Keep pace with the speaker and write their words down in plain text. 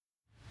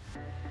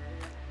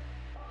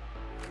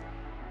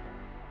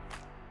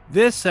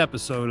This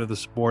episode of the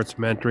Sports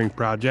Mentoring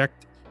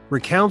Project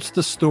recounts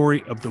the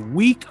story of the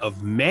week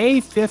of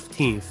May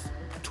 15th,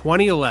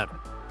 2011.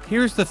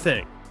 Here's the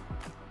thing.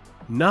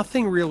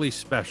 Nothing really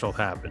special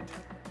happened.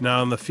 Not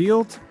on the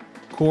field,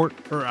 court,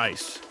 or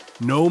ice.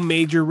 No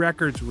major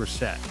records were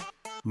set.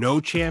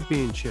 No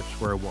championships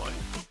were won.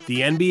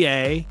 The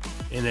NBA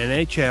and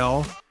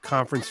NHL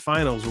conference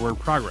finals were in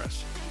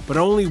progress, but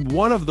only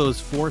one of those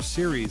four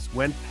series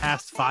went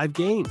past 5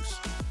 games.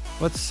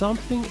 But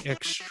something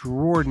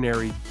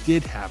extraordinary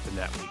did happen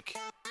that week,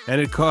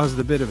 and it caused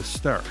a bit of a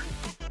stir.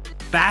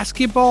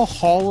 Basketball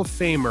Hall of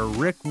Famer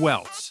Rick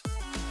Welts,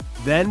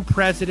 then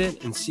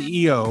president and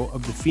CEO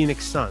of the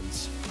Phoenix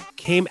Suns,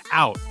 came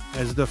out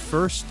as the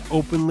first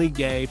openly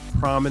gay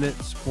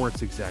prominent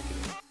sports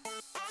executive.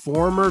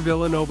 Former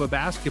Villanova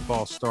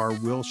basketball star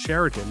Will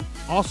Sheridan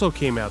also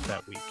came out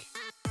that week.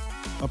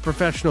 A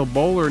professional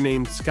bowler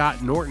named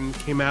Scott Norton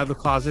came out of the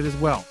closet as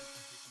well.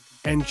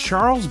 And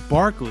Charles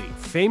Barkley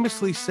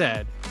famously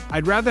said,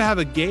 "I'd rather have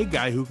a gay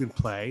guy who can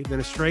play than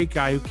a straight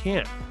guy who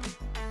can't."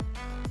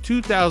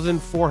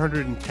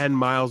 2,410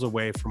 miles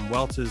away from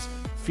Welts'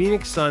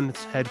 Phoenix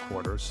Suns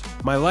headquarters,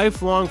 my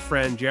lifelong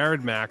friend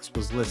Jared Max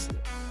was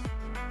listening,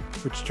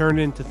 which turned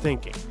into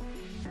thinking,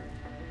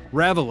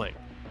 reveling,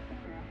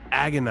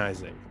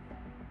 agonizing,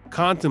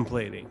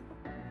 contemplating,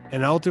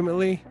 and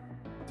ultimately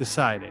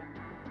deciding.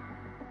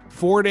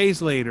 4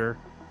 days later,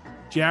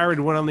 Jared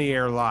went on the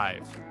air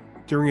live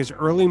during his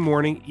early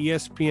morning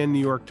ESPN New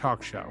York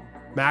talk show,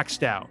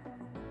 Maxed Out,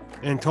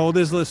 and told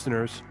his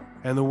listeners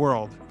and the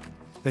world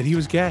that he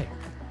was gay.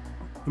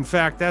 In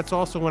fact, that's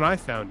also when I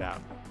found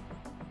out.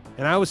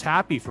 And I was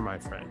happy for my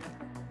friend.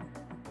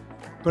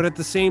 But at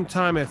the same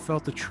time, I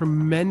felt a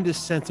tremendous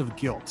sense of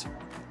guilt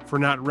for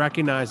not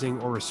recognizing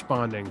or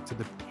responding to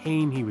the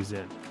pain he was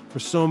in for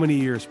so many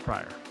years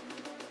prior.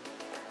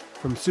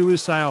 From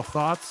suicidal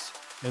thoughts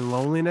and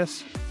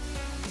loneliness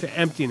to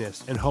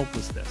emptiness and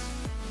hopelessness.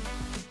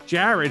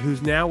 Jared,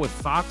 who's now with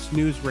Fox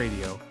News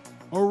Radio,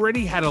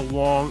 already had a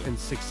long and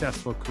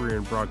successful career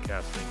in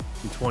broadcasting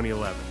in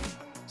 2011.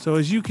 So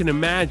as you can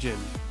imagine,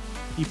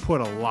 he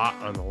put a lot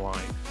on the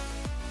line.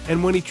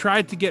 And when he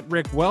tried to get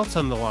Rick Welts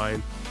on the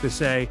line to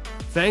say,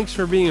 "Thanks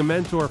for being a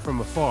mentor from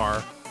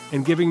afar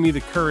and giving me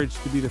the courage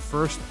to be the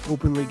first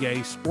openly gay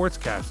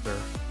sportscaster,"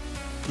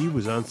 he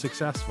was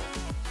unsuccessful.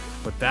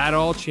 But that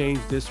all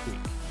changed this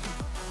week,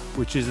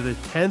 which is the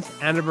 10th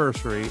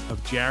anniversary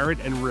of Jared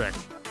and Rick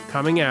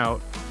coming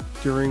out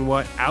during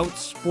what Out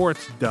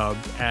Sports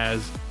dubbed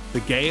as the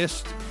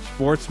gayest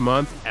sports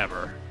month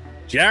ever.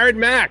 Jared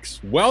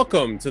Max,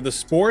 welcome to the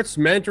Sports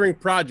Mentoring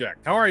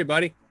Project. How are you,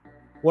 buddy?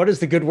 What is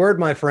the good word,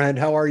 my friend?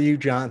 How are you,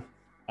 John?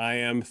 I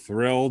am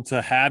thrilled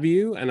to have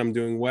you, and I'm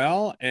doing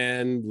well.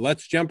 And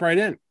let's jump right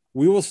in.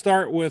 We will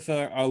start with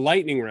a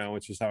lightning round,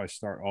 which is how I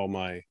start all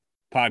my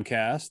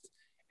podcasts.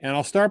 And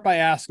I'll start by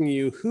asking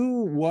you,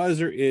 who was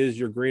or is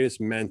your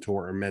greatest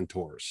mentor or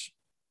mentors?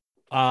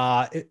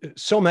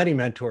 So many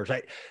mentors.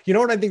 You know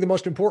what I think the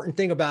most important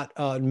thing about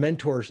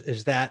mentors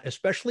is that,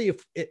 especially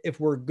if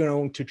we're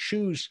going to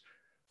choose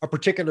a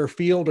particular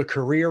field, a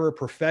career, a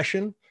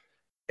profession,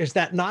 is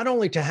that not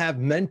only to have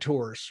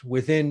mentors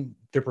within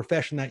the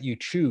profession that you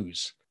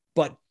choose,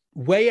 but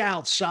way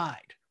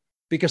outside,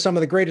 because some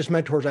of the greatest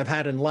mentors I've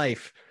had in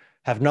life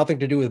have nothing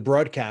to do with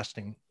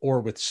broadcasting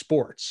or with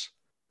sports.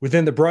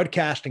 Within the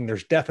broadcasting,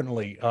 there's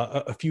definitely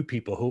a few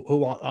people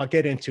who I'll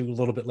get into a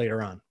little bit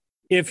later on.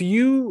 If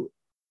you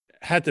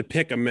had to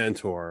pick a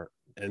mentor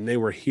and they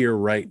were here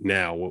right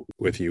now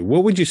with you,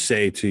 what would you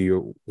say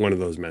to one of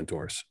those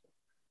mentors?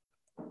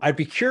 I'd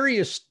be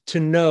curious to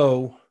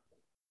know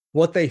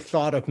what they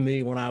thought of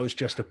me when I was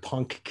just a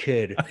punk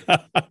kid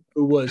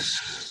who was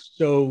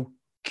so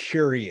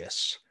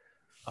curious,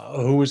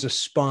 who was a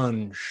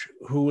sponge,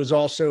 who was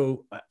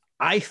also,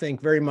 I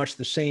think, very much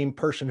the same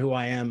person who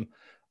I am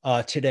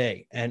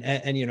today.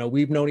 And you know,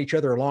 we've known each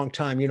other a long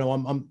time. You know,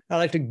 I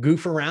like to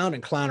goof around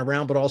and clown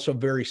around, but also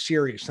very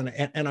serious.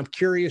 And I'm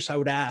curious, I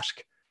would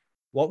ask,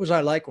 what was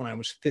I like when I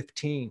was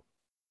 15?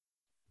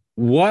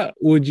 What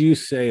would you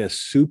say a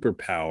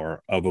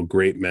superpower of a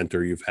great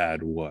mentor you've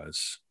had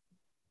was?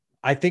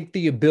 I think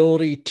the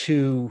ability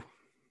to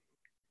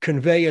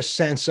convey a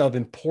sense of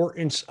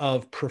importance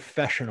of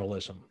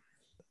professionalism.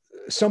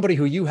 Somebody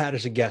who you had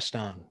as a guest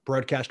on,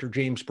 broadcaster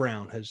James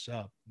Brown, has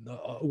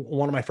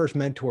one of my first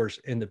mentors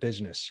in the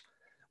business.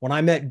 When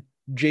I met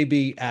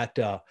JB at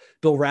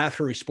Bill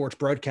Raftery's sports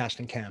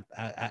broadcasting camp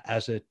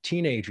as a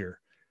teenager,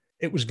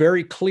 it was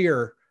very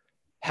clear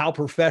how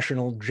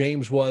professional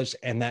James was,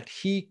 and that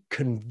he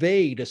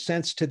conveyed a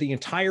sense to the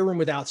entire room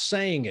without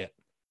saying it,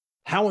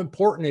 how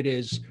important it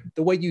is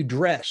the way you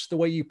dress, the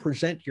way you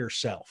present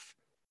yourself.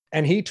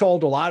 And he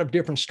told a lot of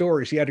different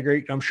stories. He had a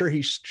great, I'm sure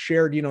he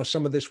shared, you know,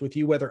 some of this with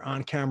you, whether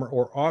on camera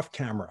or off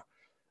camera.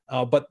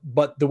 But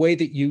the way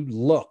that you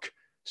look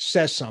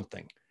says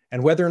something.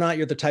 And whether or not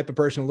you're the type of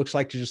person who looks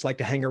like to just like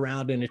to hang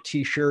around in a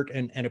t-shirt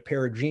and a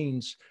pair of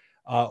jeans,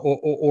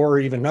 or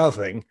even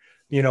nothing,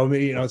 you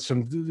know,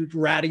 some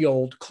ratty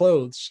old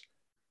clothes.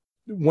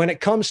 When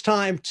it comes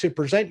time to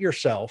present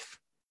yourself,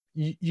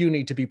 you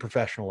need to be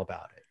professional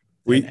about it.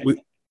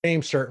 We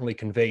James certainly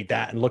conveyed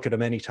that, and look at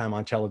him anytime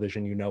on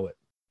television, you know it.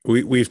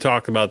 we've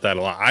talked about that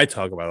a lot. I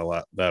talk about a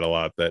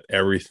lot, that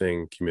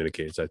everything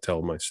communicates. I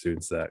tell my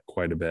students that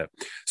quite a bit.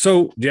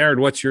 So, Jared,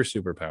 what's your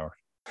superpower?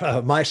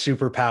 My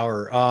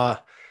superpower,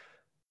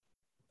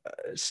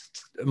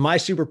 my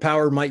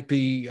superpower might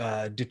be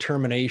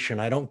determination.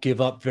 I don't give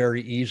up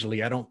very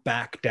easily. I don't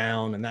back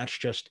down, and that's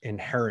just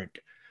inherent.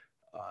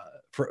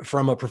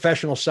 From a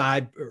professional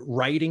side,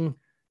 writing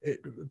it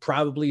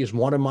probably is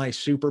one of my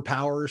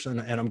superpowers,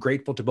 and I'm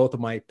grateful to both of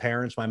my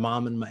parents. My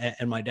mom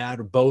and my dad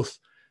are both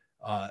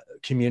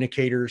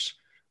communicators,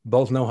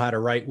 both know how to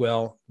write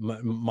well.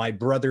 My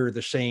brother,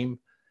 the same.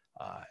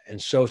 And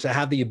so to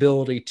have the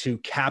ability to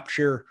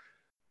capture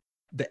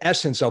the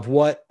essence of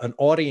what an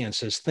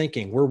audience is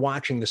thinking, we're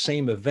watching the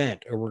same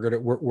event, or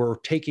we're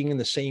taking in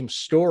the same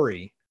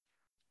story.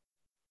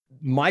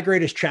 My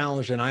greatest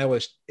challenge in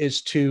iOS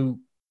is to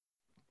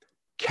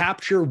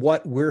capture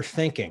what we're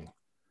thinking.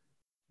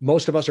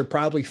 Most of us are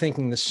probably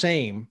thinking the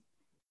same.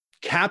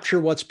 Capture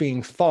what's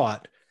being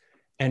thought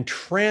and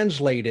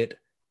translate it,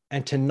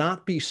 and to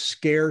not be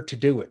scared to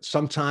do it.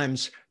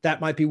 Sometimes that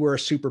might be where a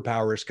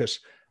superpower is, because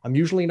I'm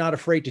usually not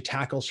afraid to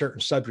tackle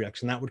certain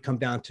subjects, and that would come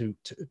down to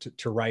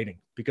writing,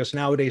 because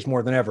nowadays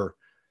more than ever,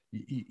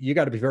 you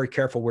got to be very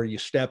careful where you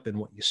step and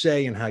what you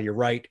say and how you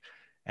write,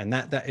 and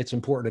that it's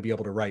important to be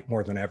able to write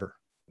more than ever.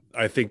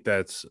 I think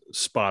that's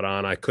spot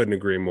on. I couldn't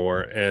agree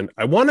more. And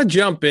I want to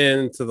jump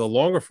into the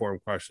longer form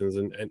questions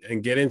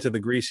and get into the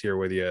grease here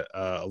with you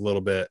a little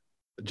bit,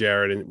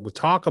 Jared, and we'll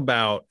talk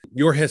about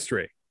your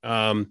history.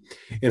 In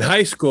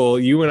high school,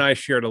 you and I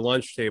shared a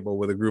lunch table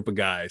with a group of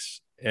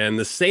guys, and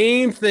the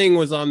same thing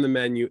was on the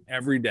menu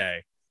every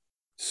day: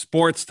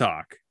 sports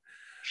talk.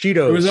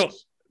 Cheetos.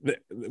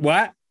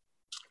 What?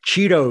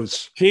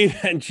 Cheetos.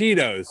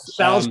 Cheetos.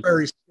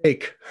 Salisbury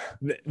steak.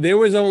 There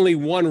was only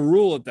one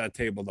rule at that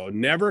table, though: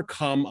 never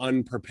come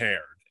unprepared.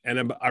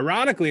 And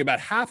ironically, about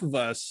half of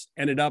us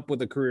ended up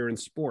with a career in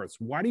sports.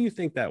 Why do you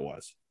think that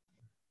was?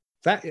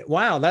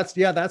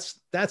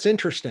 That's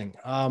interesting.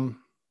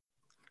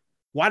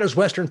 Why does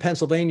Western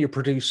Pennsylvania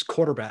produce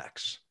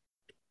quarterbacks?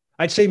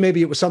 I'd say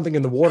maybe it was something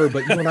in the water,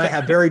 but you and I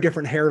have very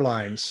different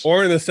hairlines.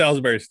 Or in the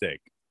Salisbury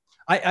steak.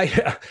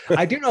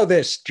 I do know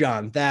this,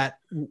 John, that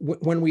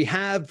when we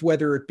have,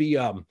 whether it be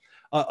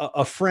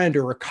a friend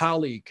or a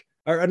colleague,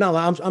 or no,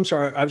 I'm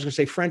sorry, I was going to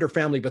say friend or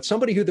family, but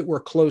somebody that we're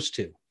close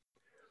to,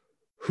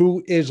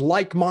 who is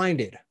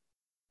like-minded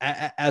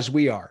as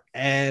we are,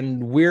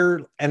 and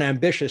we're an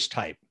ambitious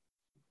type,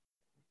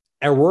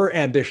 and we're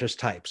ambitious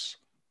types.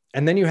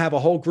 And then you have a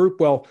whole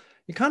group, well,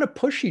 you kind of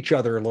push each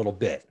other a little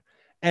bit.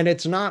 And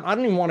it's not, I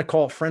don't even want to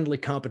call it friendly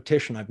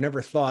competition. I've never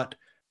thought,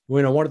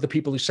 one of the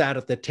people who sat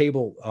at the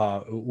table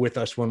with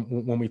us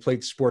when we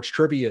played sports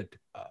trivia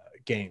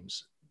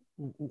games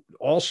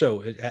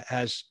also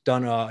has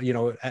done,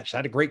 has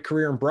had a great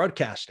career in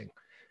broadcasting.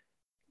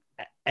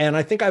 And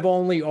I think I've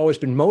always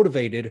been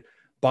motivated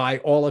by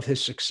all of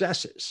his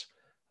successes,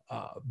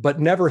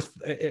 but never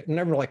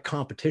like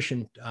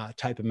competition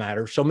type of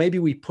matter. So maybe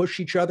we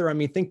push each other. I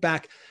mean, think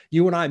back,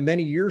 you and I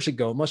many years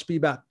ago, it must be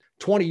about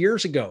 20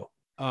 years ago.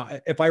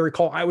 If I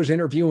recall, I was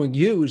interviewing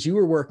you as you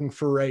were working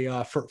for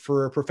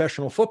a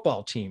professional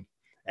football team,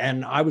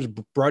 and I was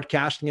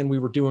broadcasting, and we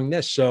were doing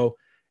this. So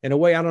in a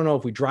way, I don't know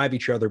if we drive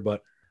each other,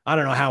 but I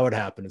don't know how it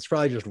happened. It's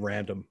probably just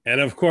random.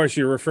 And of course,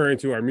 you're referring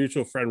to our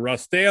mutual friend,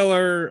 Russ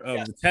Taylor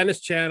of the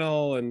Tennis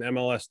Channel and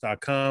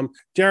MLS.com.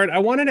 Jared, I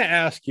wanted to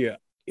ask you,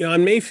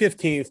 on May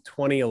 15th,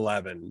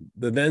 2011,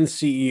 the then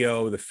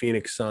CEO of the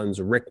Phoenix Suns,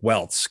 Rick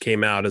Welts,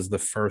 came out as the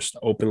first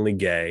openly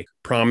gay,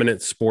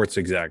 prominent sports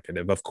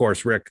executive. Of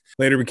course, Rick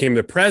later became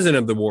the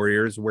president of the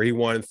Warriors, where he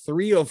won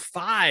 3 of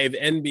 5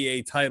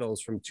 NBA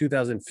titles from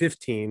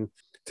 2015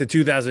 to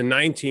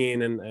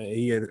 2019, and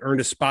he had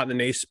earned a spot in the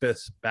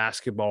Naismith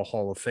Basketball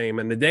Hall of Fame.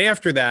 And the day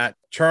after that,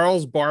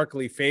 Charles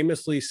Barkley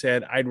famously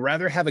said, "I'd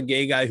rather have a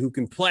gay guy who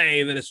can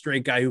play than a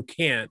straight guy who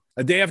can't."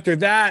 A day after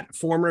that,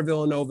 former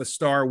Villanova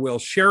star Will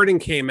Sheridan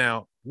came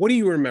out. What do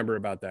you remember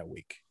about that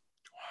week?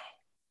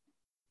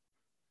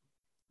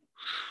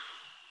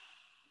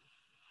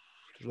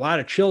 There's a lot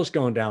of chills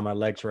going down my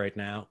legs right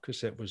now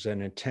because it was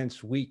an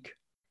intense week.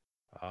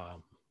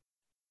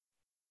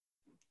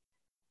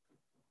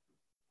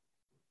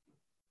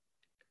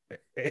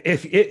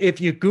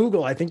 If you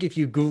Google, I think if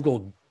you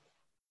Google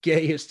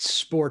gayest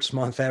sports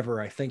month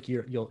ever, I think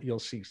you'll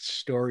see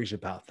stories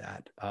about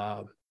that.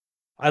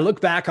 I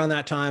look back on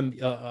that time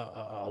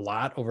a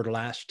lot over the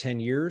last 10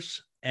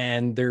 years,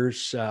 and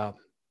there's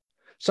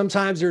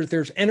sometimes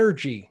there's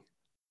energy.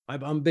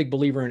 I'm a big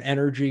believer in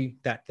energy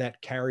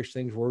that carries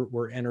things.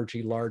 We're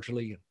energy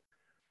largely.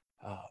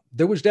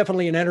 There was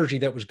definitely an energy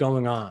that was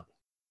going on.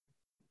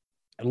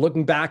 And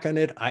looking back on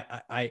it,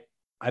 I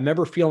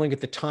remember feeling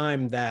at the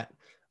time that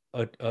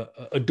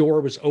a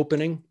door was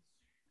opening,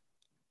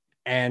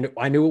 and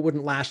I knew it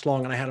wouldn't last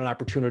long, and I had an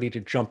opportunity to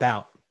jump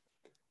out,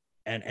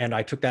 and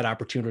I took that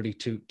opportunity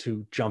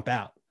to jump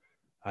out.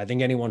 I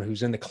think anyone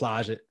who's in the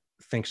closet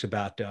thinks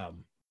about,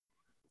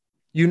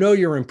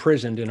 you're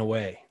imprisoned in a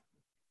way.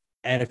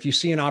 And if you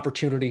see an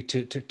opportunity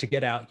to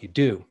get out, you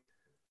do.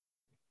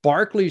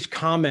 Barkley's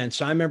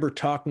comments, I remember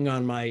talking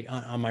on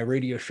my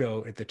radio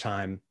show at the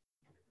time,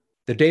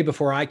 the day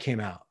before I came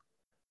out,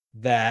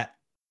 that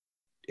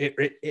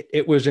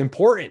it was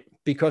important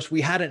because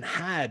we hadn't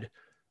had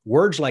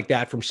words like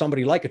that from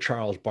somebody like a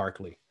Charles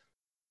Barkley.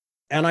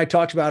 And I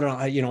talked about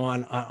it,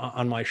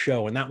 on my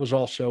show, and that was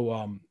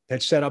also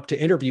had set up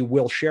to interview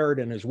Will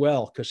Sheridan as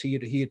well, because he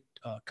had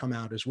come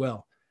out as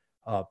well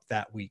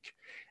that week.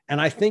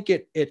 And I think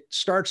it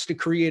starts to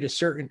create a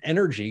certain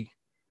energy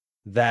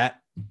that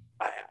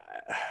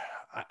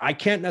I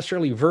can't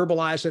necessarily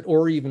verbalize it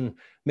or even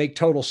make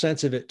total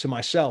sense of it to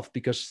myself,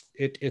 because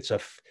it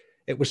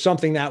was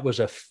something that was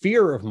a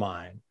fear of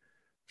mine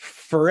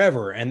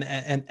forever. And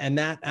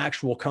that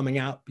actual coming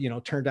out,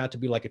 turned out to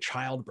be like a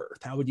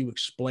childbirth. How would you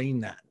explain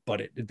that?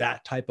 But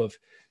that type of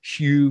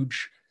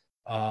huge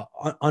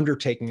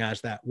undertaking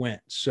as that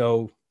went.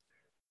 So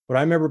what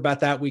I remember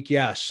about that week,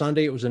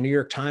 Sunday, it was a New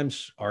York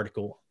Times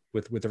article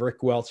with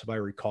Rick Welts, if I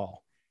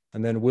recall.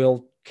 And then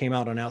Will came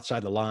out on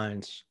Outside the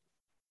Lines.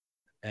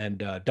 And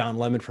Don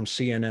Lemon from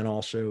CNN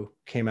also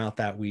came out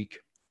that week.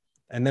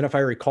 And then if I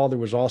recall, there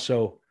was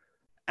also,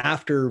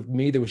 after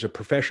me, there was a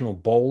professional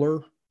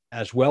bowler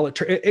as well.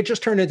 It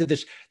just turned into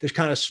this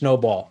kind of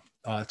snowball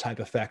type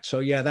effect. So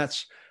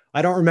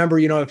I don't remember,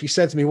 if you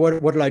said to me,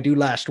 what did I do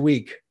last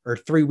week or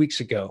 3 weeks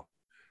ago?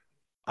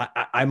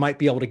 I might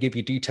be able to give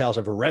you details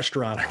of a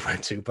restaurant I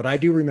went to, but I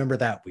do remember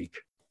that week.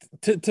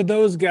 To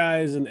those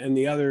guys and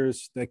the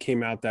others that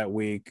came out that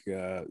week,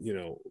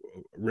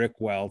 Rick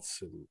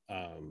Welts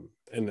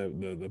and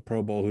the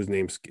Pro Bowl, whose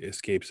name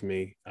escapes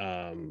me,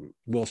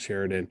 Will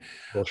Sheridan.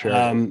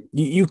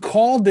 You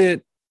called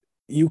it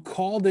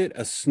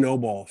a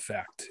snowball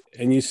effect,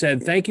 and you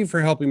said, "Thank you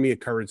for helping me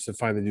at courage to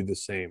finally do the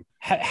same."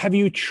 Have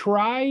you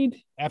tried,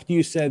 after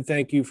you said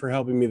thank you for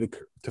helping me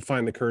to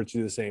find the courage to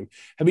do the same,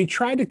 have you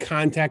tried to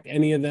contact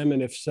any of them?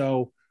 And if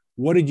so,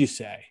 what did you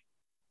say?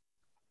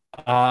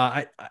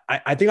 I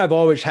think I've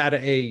always had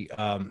a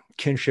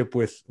kinship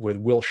with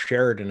Will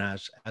Sheridan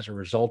as a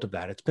result of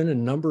that. It's been a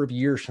number of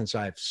years since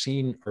I've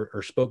seen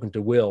or spoken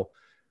to Will,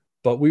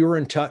 but we were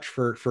in touch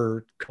for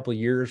a couple of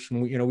years,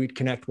 and we'd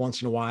connect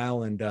once in a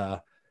while. And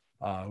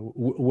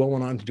Will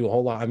went on to do a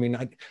whole lot. I mean,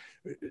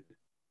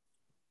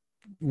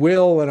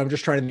 Will, and I'm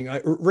just trying to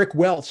think, Rick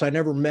Welts, I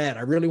never met.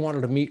 I really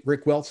wanted to meet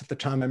Rick Welts at the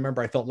time. I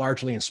remember I felt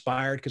largely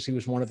inspired because he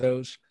was one of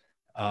those,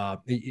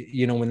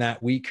 in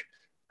that week.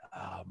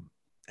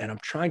 And I'm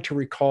trying to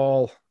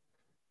recall,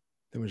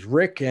 there was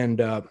Rick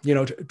and,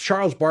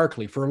 Charles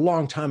Barkley for a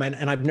long time.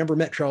 And I've never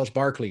met Charles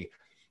Barkley.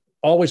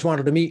 Always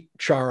wanted to meet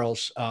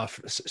Charles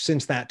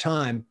since that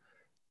time,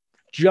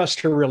 just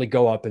to really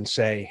go up and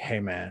say, "Hey,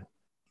 man,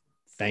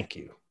 thank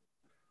you.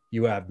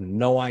 You have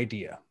no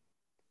idea."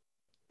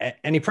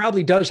 And he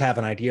probably does have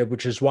an idea,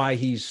 which is why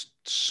he's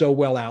so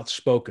well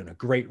outspoken, a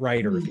great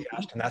writer, if you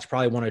ask. And that's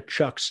probably one of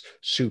Chuck's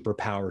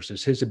superpowers,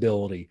 is his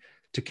ability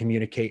to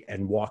communicate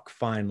and walk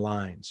fine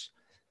lines.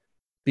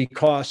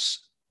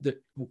 Because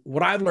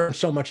what I've learned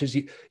so much is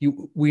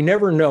we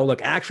never know.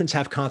 Look, actions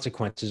have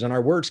consequences, and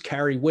our words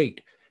carry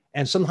weight.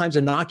 And sometimes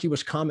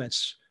innocuous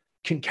comments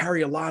can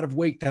carry a lot of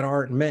weight that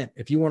aren't meant.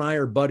 If you and I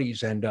are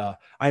buddies and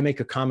I make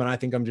a comment, I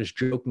think I'm just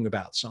joking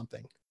about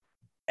something,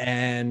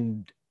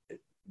 and it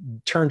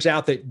turns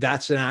out that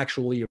that's an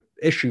actually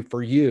issue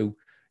for you.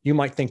 You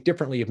might think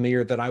differently of me,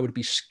 or that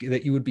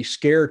you would be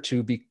scared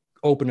to be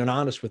open and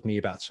honest with me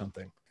about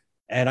something.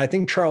 And I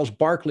think Charles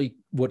Barkley,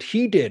 what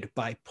he did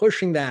by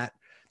pushing that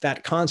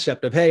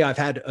concept of, hey, I've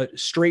had a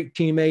straight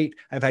teammate,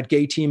 I've had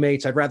gay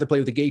teammates, I'd rather play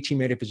with a gay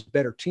teammate if it's a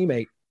better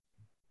teammate,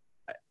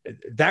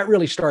 that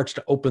really starts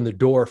to open the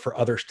door for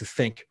others to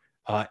think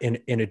in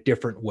a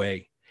different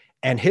way.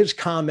 And his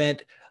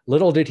comment,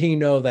 little did he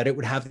know that it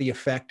would have the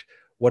effect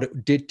what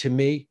it did to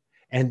me.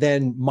 And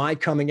then my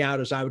coming out,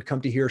 as I would come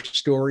to hear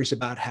stories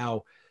about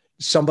how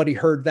somebody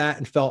heard that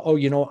and felt,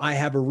 oh, I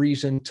have a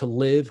reason to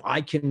live.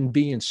 I can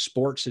be in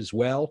sports as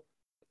well,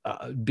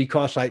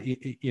 because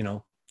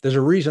there's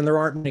a reason there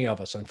aren't many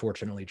of us,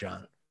 unfortunately,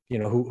 John,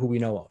 who we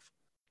know of.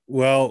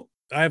 Well,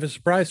 I have a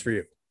surprise for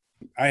you.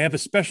 I have a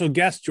special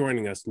guest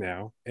joining us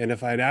now. And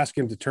if I'd ask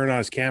him to turn on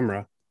his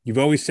camera, you've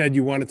always said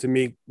you wanted to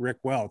meet Rick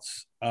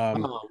Welts.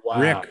 Wow.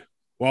 Rick,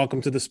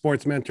 welcome to the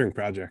Sports Mentoring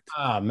Project.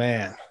 Oh,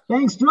 man.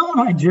 Thanks, John.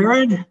 Hi,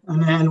 Jared.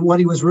 And then what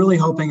he was really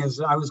hoping is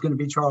I was going to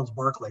be Charles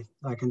Barkley.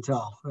 I can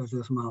tell at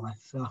this moment.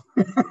 So,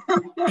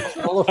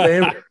 Hall of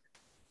Fame.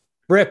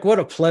 Rick, what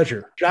a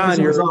pleasure. John,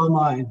 it's all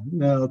mine.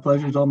 No, the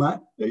pleasure's all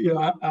mine.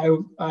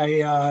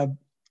 I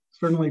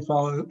certainly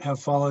have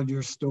followed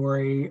your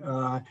story.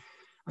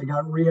 I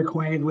got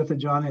reacquainted with it.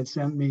 John had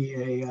sent me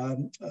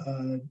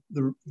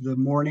the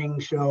morning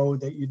show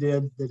that you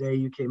did the day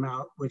you came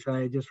out, which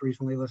I just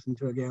recently listened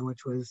to again,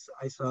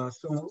 I saw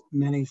so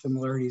many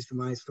similarities to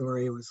my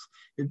story.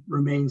 It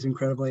remains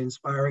incredibly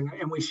inspiring.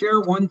 And we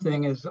share one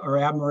thing, is our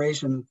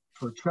admiration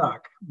for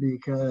Chuck,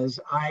 because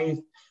I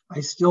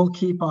still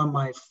keep on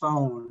my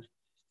phone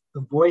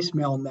the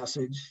voicemail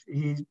message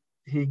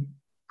he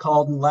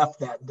called and left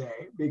that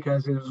day,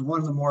 because it was one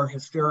of the more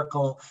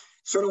hysterical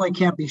certainly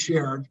can't be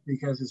shared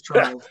because it's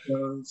child,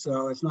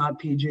 so it's not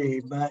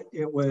PG. But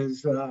it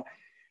was.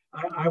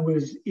 I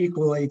was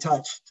equally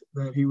touched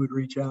that he would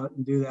reach out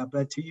and do that.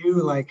 But to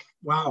you, like,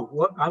 wow,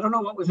 what I don't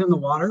know what was in the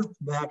water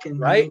back in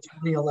May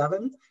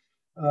 2011,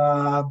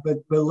 but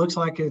it looks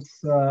like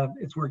it's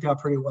worked out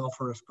pretty well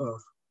for us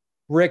both.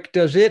 Rick,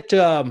 does it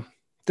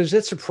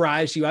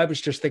surprise you? I was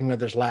just thinking of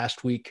this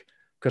last week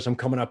because I'm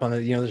coming up on the,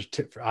 there's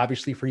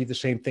obviously for you the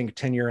same thing,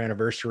 10-year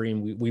anniversary,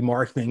 and we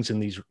mark things in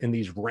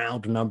these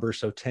round numbers,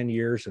 so 10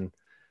 years, and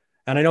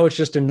I know it's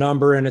just a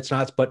number and it's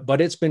not,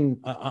 but it's been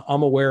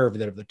I'm aware of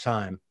it at the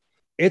time.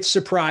 It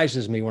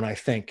surprises me when I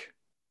think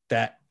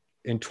that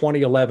in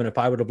 2011, if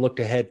I would have looked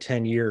ahead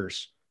 10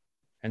 years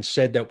and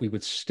said that we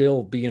would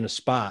still be in a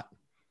spot,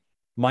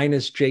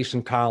 minus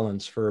Jason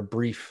Collins for a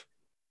brief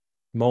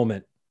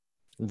moment,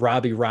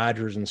 Robbie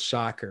Rogers in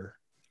soccer,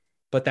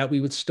 but that we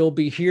would still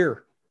be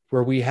here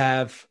where we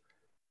have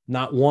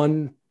not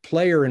one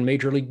player in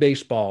Major League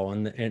Baseball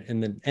and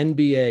the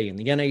NBA and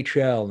the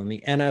NHL and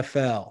the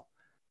NFL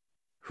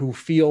who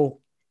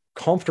feel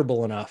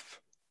comfortable enough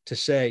to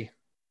say,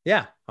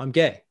 yeah, I'm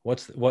gay.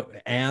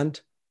 And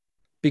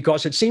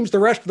because it seems the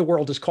rest of the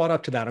world is caught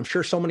up to that. I'm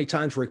sure so many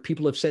times, Rick,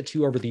 people have said to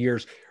you over the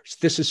years,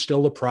 this is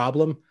still a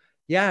problem.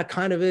 Yeah, it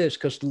kind of is,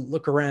 because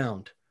look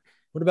around.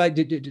 What about,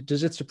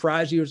 does it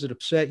surprise you? Does it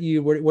upset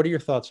you? What are your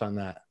thoughts on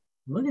that?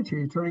 Look at you,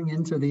 you're turning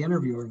into the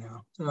interviewer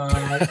now.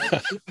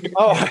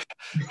 Oh,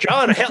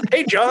 John,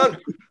 hey, John.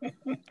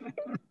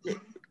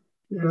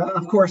 Yeah,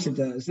 of course it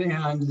does.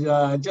 And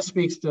it just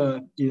speaks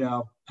to,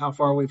 how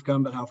far we've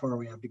come, but how far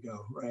we have to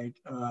go, right?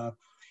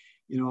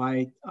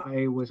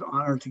 I was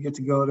honored to get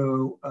to go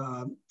to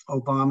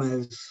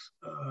Obama's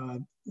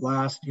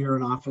last year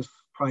in office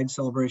Pride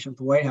celebration at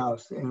the White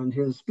House. And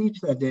his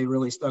speech that day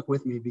really stuck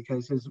with me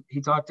because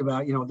he talked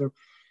about,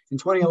 in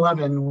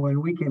 2011,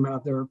 when we came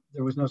out, there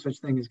was no such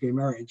thing as gay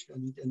marriage.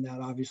 And that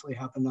obviously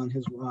happened on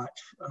his watch.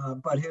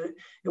 But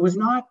it was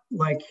not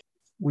like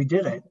we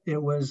did it.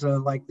 It was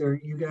like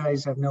you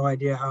guys have no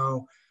idea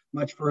how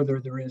much further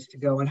there is to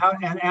go and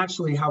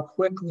actually how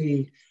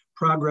quickly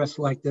progress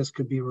like this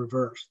could be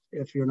reversed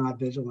if you're not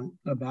vigilant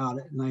about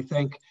it. And I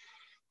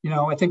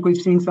think we've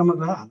seen some of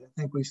that. I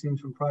think we've seen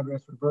some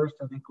progress reversed.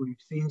 I think we've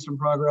seen some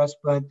progress,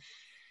 but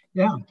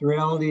yeah, the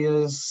reality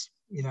is,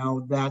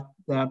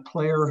 that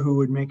player who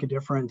would make a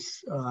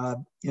difference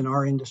in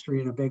our industry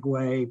in a big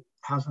way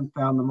hasn't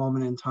found the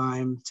moment in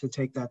time to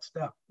take that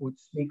step, which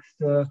speaks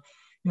to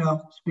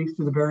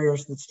the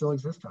barriers that still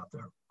exist out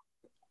there.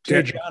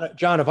 Hey,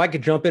 John, if I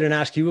could jump in and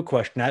ask you a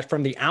question,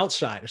 from the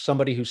outside, as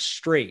somebody who's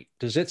straight,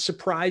 does it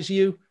surprise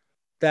you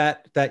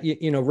that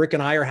Rick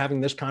and I are having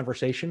this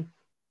conversation?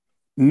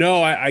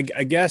 No, I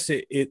guess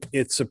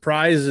it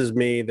surprises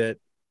me that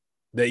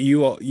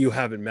you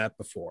haven't met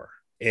before,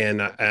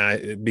 and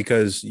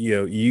because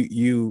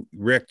you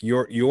Rick,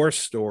 your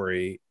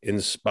story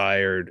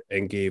inspired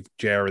and gave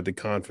Jared the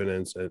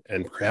confidence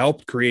and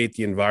helped create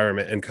the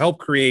environment and helped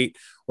create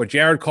what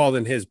Jared called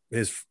in his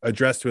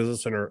address to his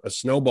listener a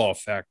snowball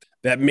effect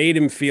that made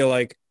him feel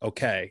like,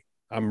 okay,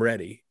 I'm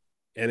ready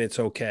and it's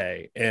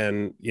okay.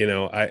 And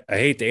I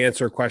hate to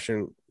answer a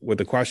question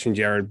with a question,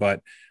 Jared,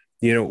 but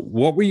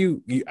what were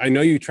you? I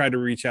know you tried to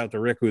reach out to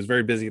Rick, who was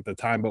very busy at the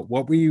time, but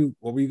what were you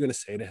going to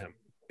say to him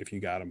if you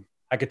got him?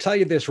 I could tell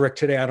you this, Rick,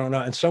 today. I don't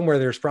know. And somewhere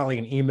there's probably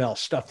an email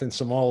stuffed in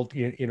some old,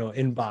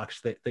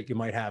 inbox that you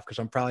might have, because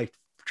I'm probably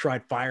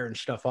tried firing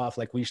stuff off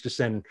like we used to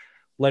send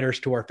letters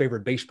to our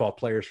favorite baseball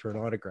players for an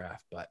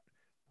autograph. But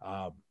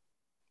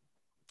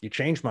you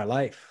changed my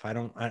life.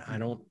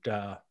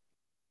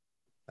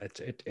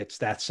 It's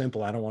that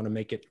simple. I don't want to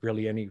make it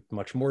really any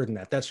much more than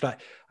that. That's not,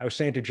 I was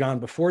saying to John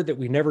before that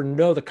we never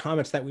know the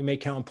comments that we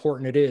make, how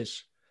important it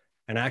is,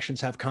 and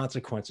actions have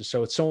consequences.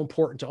 So it's so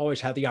important to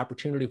always have the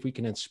opportunity, if we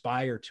can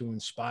inspire,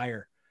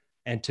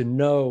 and to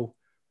know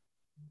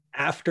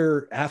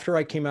after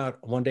I came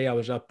out one day, I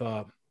was up,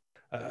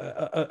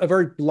 a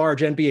very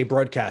large NBA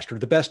broadcaster,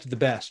 the best of the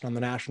best on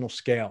the national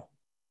scale,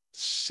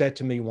 said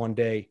to me one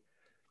day,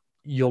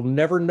 you'll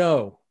never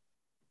know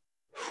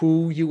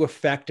who you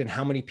affect and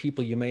how many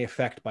people you may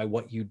affect by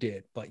what you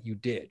did, but you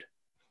did.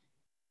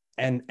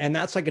 And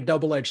that's like a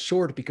double-edged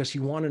sword, because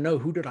you want to know,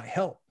 who did I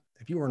help?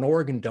 If you were an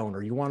organ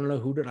donor, you want to know,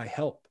 who did I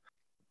help?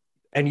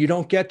 And you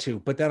don't get to,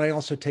 but then I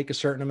also take a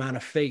certain amount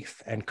of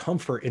faith and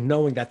comfort in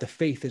knowing that the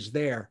faith is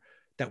there,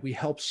 that we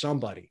help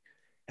somebody.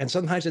 And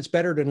sometimes it's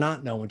better to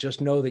not know and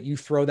just know that you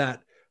throw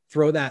that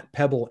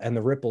pebble and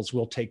the ripples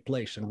will take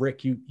place. And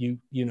Rick,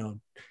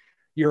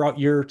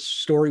 your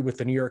story with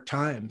the New York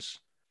Times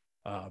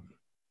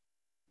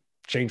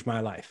changed my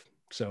life.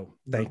 So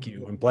thank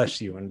you and bless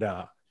you. And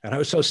I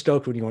was so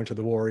stoked when you went to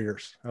the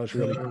Warriors. That was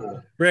really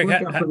cool. Rick,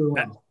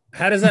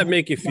 how does that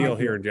make you feel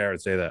hearing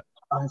Jared say that?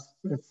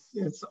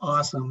 It's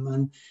awesome.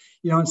 And,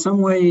 in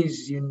some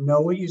ways,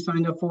 what you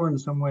signed up for. In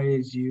some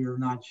ways, you're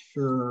not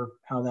sure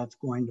how that's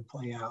going to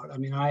play out. I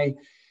mean,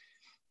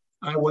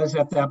 I was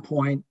at that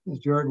point, as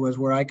Jared was,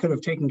 where I could have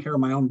taken care of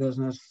my own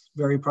business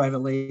very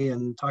privately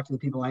and talked to the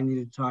people I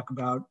needed to talk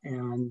about,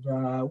 and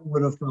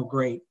would have felt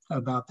great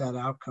about that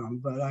outcome.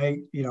 But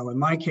in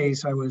my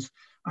case,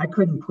 I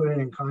couldn't put it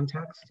in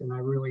context, and I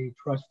really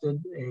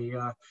trusted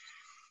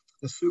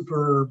the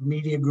super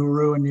media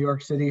guru in New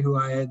York City who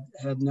I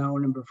had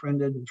known and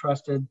befriended and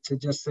trusted to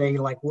just say,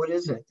 like, what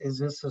is it? Is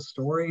this a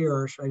story,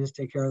 or should I just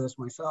take care of this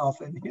myself?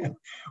 And we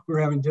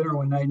were having dinner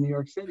one night in New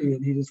York City,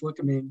 and he just looked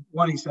at me.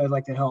 One, he said, I'd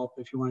like to help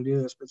if you want to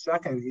do this. But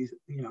second,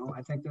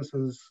 I think this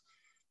is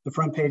the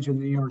front page of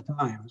the New York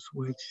Times,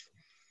 which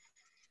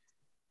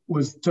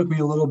took me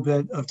a little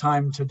bit of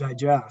time to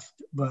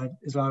digest, but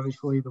is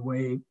obviously the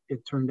way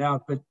it turned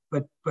out.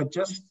 But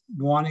just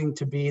wanting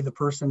to be the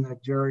person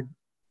that Jared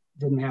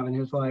didn't have in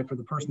his life, or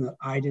the person that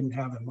I didn't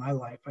have in my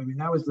life. I mean,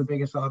 that was the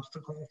biggest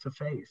obstacle to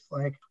face.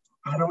 Like,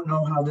 I don't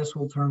know how this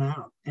will turn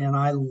out, and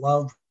I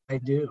love what I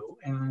do,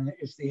 and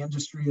it's the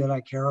industry that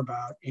I care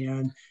about.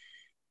 And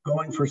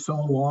going for so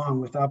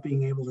long without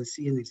being able to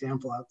see an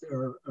example out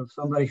there of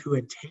somebody who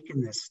had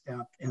taken this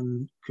step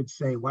and could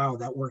say, wow,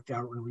 that worked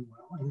out really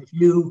well. And if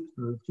you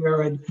or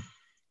Jared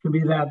can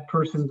be that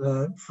person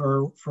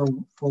for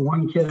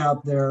one kid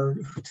out there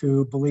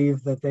to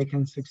believe that they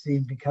can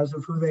succeed because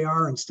of who they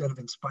are instead of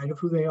in spite of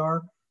who they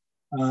are,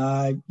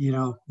 then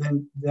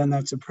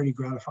that's a pretty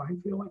gratifying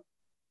feeling.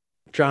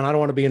 John, I don't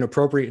want to be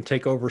inappropriate and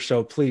take over,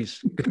 so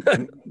please.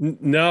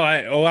 No,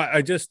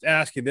 I just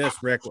ask you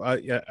this, Rick.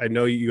 I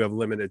know you have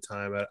limited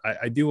time.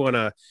 I do want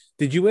to.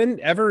 Did you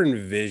ever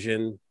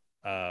envision?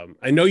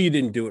 I know you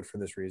didn't do it for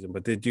this reason,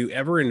 but did you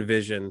ever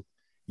envision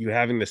you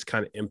having this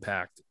kind of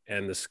impact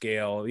and the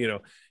scale?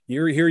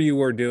 You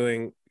were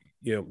doing,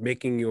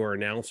 making your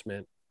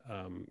announcement,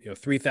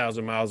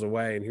 3,000 miles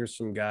away, and here's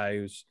some guy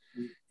who's,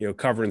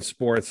 covering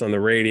sports on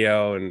the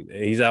radio, and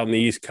he's out on the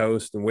East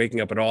Coast and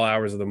waking up at all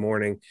hours of the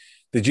morning.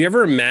 Did you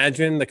ever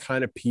imagine the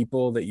kind of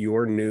people that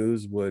your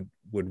news would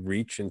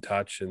reach and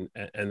touch, and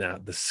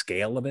the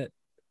scale of it?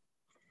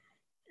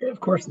 Of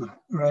course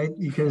not, right?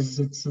 Because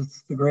it's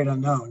the great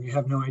unknown. You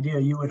have no idea.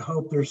 You would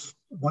hope there's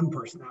one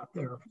person out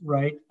there,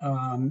 right?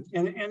 And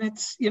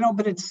it's,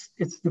 but it's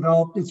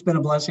developed. It's been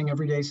a blessing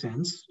every day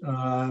since.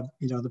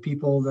 The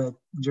people that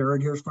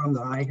Jared hears from,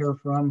 that I hear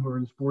from, who are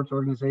in sports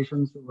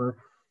organizations, who are,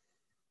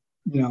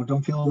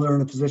 don't feel they're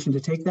in a position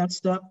to take that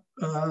step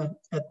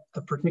at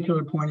a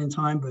particular point in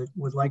time, but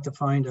would like to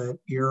find an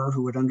ear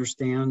who would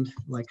understand,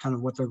 like, kind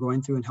of what they're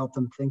going through and help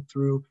them think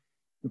through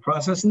the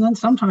process. And then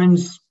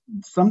sometimes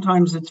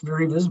it's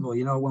very visible.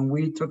 When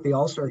we took the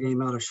All-Star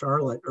game out of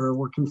Charlotte, or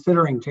we're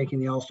considering taking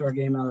the All-Star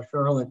game out of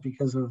Charlotte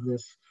because of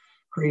this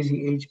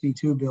crazy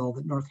HB2 bill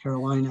that North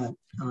Carolina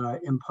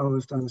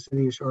imposed on the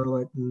city of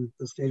Charlotte and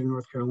the state of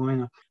North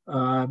Carolina,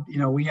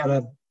 we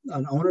had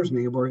an owners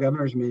meeting, a board of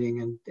governors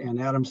meeting, and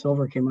Adam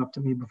Silver came up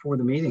to me before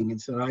the meeting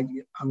and said,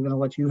 I'm going to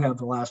let you have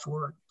the last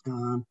word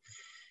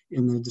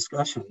in the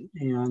discussion.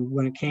 And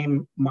when it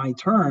came my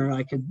turn,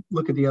 I could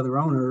look at the other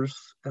owners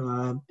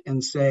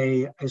and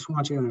say, I just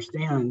want you to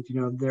understand,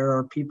 there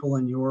are people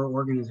in your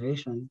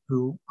organization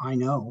who I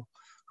know,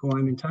 who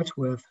I'm in touch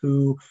with,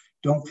 who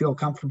don't feel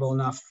comfortable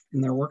enough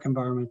in their work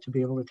environment to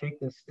be able to take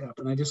this step.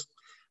 And I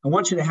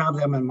want you to have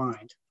them in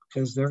mind,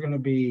 because they're going to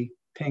be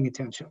paying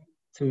attention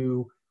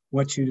to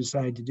what you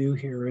decide to do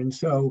here. And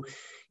so,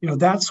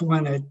 that's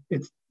when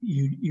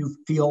you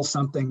feel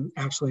something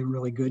actually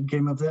really good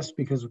came of this,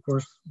 because of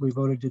course we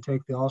voted to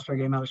take the All-Star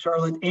game out of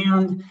Charlotte,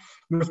 and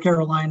North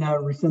Carolina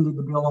rescinded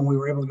the bill, and we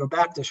were able to go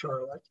back to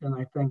Charlotte. And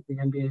I think the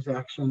NBA's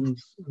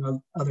actions and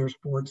other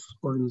sports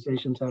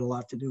organizations had a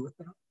lot to do with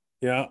that.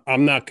 Yeah,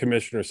 I'm not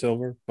Commissioner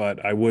Silver,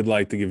 but I would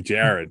like to give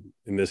Jared,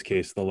 in this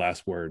case, the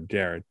last word.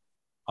 Jared,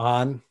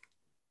 on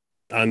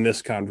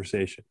this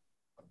conversation.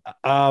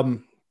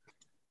 I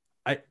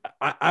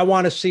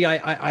want to see.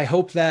 I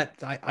hope that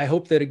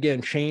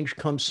again, change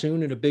comes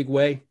soon in a big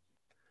way.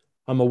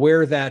 I'm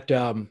aware that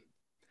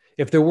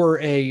if there were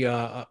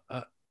I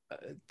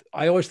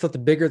always thought the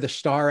bigger the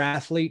star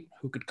athlete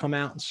who could come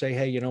out and say,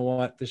 hey, you know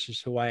what, this is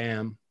who I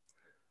am.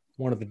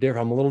 I'm a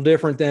little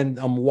different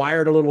I'm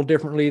wired a little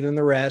differently than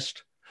the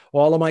rest.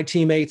 All of my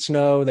teammates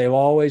know, they've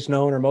always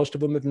known, or most of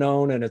them have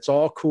known, and it's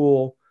all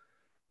cool.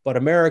 But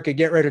America,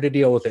 get ready to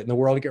deal with it, and the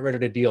world, get ready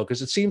to deal,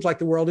 because it seems like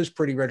the world is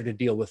pretty ready to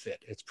deal with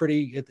it.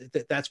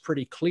 That's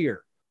pretty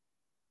clear.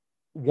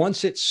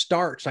 Once it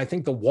starts, I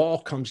think the wall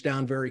comes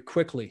down very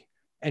quickly.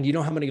 And you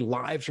know how many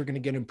lives are going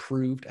to get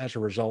improved as a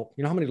result?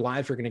 You know how many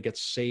lives are going to get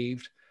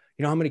saved?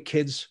 You know how many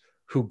kids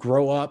who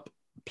grow up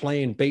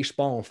playing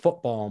baseball and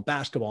football and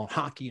basketball and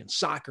hockey and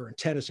soccer and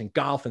tennis and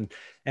golf and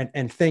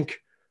think,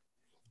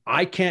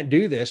 I can't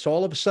do this.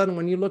 All of a sudden,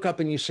 when you look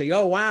up and you say,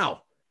 oh,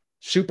 wow,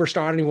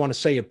 superstar, I don't even want to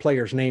say a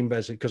player's name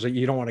because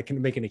you don't want to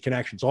make any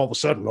connections. All of a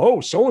sudden, oh,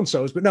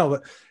 so-and-so's, but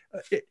no,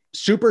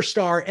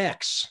 superstar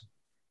X.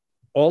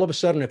 All of a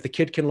sudden, if the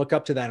kid can look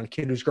up to that, and a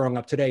kid who's growing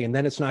up today, and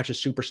then it's not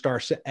just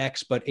superstar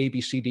X, but A, B,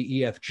 C, D,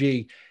 E, F,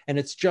 G, and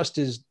it's just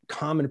as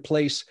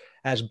commonplace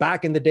as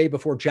back in the day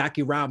before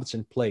Jackie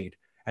Robinson played.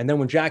 And then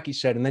when Jackie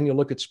said, and then you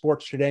look at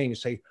sports today and you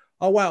say,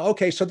 oh, wow,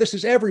 okay, so this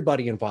is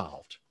everybody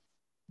involved.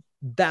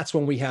 That's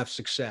when we have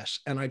success.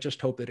 And I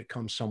just hope that it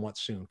comes somewhat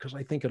soon, because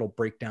I think it'll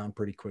break down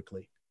pretty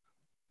quickly.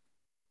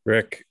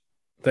 Rick,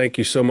 thank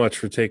you so much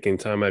for taking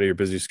time out of your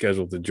busy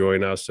schedule to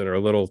join us in our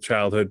little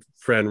childhood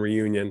friend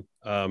reunion.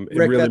 It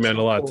Rick, really that's meant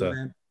a so lot cool, to.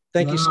 man.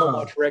 Thank you so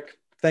much, Rick.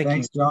 Thank you.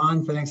 Thanks,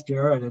 John. Thanks,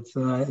 Jared.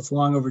 It's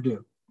long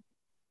overdue.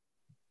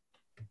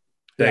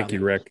 Thank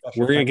you, Rick.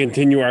 We're going to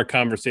continue our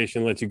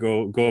conversation. Let you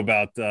go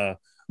about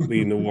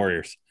leading the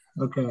Warriors.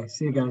 Okay.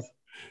 See you guys.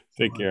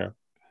 Take care.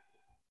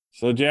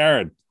 So,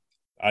 Jared,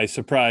 I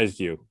surprised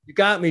you. You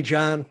got me,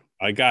 John.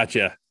 I got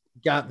you.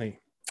 Got me.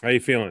 How you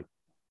feeling?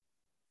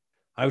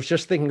 I was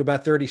just thinking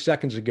about 30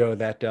 seconds ago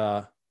that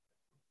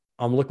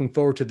I'm looking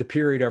forward to the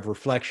period of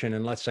reflection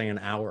in, let's say, an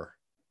hour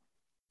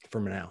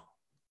from now.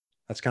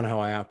 That's kind of how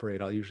I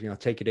operate. I'll usually,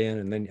 take it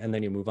in and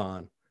then you move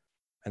on,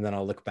 and then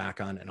I'll look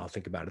back on it and I'll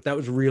think about it. That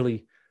was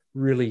really,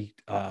 really,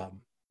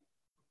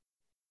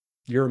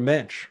 you're a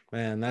mensch,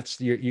 man. That's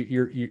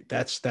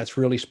that's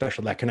really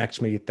special. That connects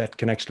to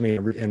me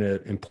in an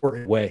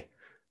important way.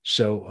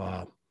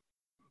 So,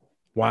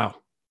 wow.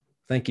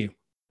 Thank you.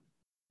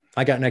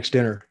 I got next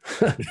dinner.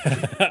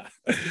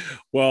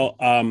 Well,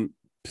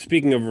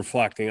 speaking of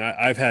reflecting,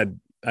 I've had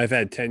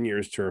 10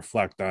 years to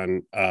reflect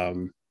on,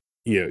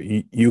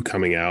 you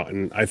coming out,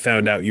 and I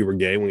found out you were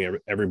gay when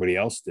everybody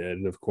else did.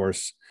 And of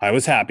course I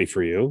was happy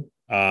for you.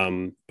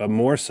 But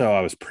more so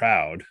I was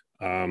proud.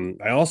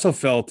 I also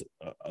felt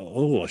a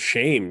little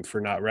ashamed for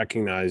not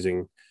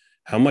recognizing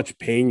how much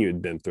pain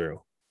you'd been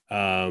through.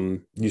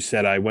 You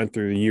said I went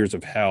through years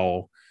of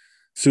hell,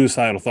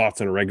 suicidal thoughts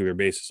on a regular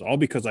basis, all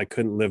because I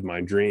couldn't live my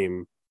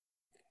dream.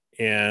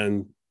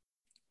 And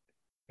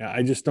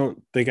I just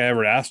don't think I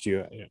ever asked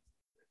you,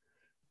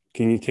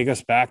 can you take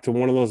us back to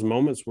one of those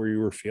moments where you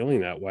were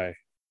feeling that way?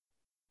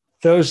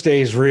 Those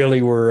days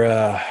really were,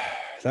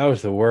 that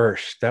was the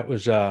worst. That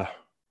was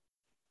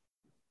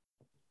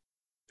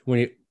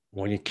when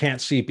you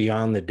can't see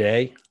beyond the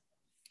day.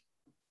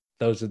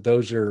 Those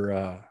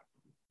are,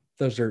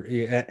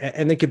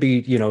 and they could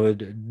be,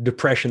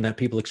 depression that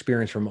people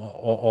experience from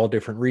all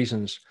different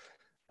reasons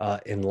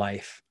in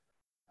life.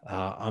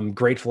 I'm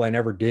grateful I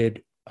never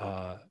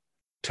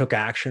took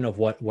action of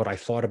what I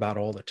thought about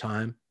all the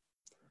time,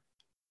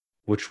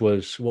 which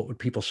was, what would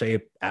people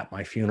say at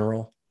my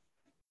funeral?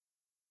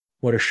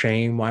 What a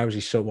shame. Why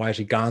is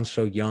he gone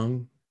so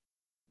young?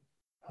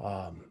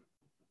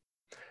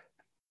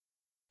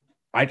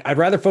 I'd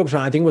rather focus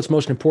on, I think what's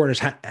most important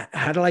is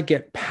how did I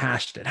get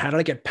past it? How did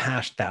I get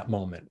past that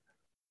moment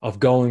of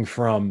going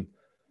from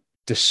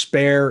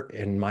despair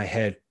in my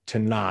head to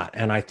not?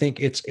 And I think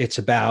it's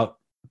about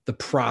the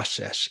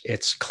process.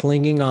 It's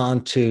clinging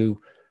on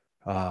to,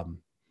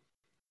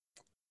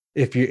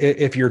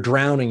 if you're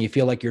drowning, you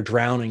feel like you're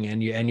drowning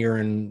and you're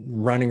in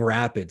running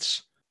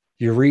rapids,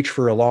 you reach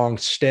for a long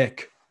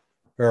stick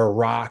or a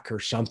rock or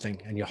something,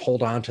 and you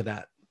hold on to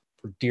that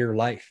for dear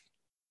life.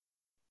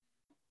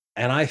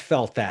 And I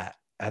felt that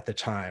at the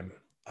time,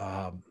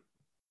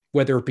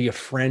 whether it be a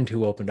friend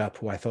who opened up,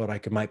 who I thought I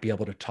might be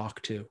able to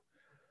talk to.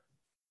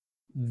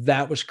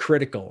 That was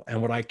critical.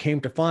 And what I came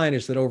to find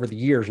is that over the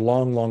years,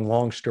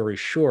 long story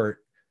short,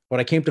 what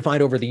I came to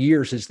find over the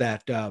years is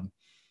that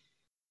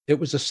it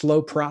was a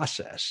slow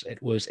process.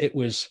 It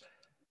was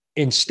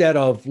instead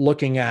of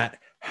looking at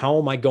how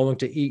am I going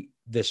to eat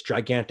this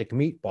gigantic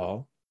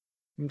meatball,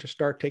 you just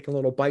start taking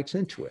little bites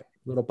into it.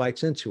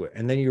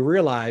 And then you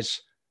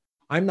realize,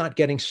 I'm not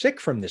getting sick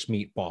from this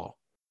meatball.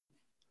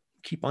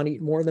 Keep on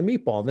eating more of the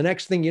meatball. The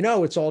next thing you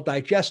know, it's all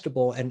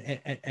digestible,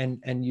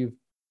 and you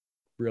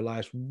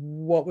realize,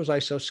 what was I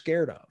so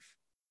scared of?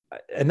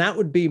 And that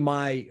would be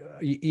my,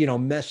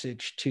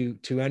 message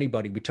to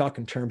anybody. We talk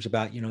in terms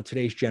about,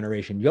 today's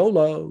generation,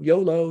 YOLO,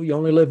 you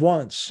only live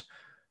once.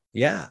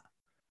 Yeah.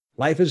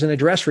 Life isn't a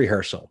dress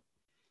rehearsal.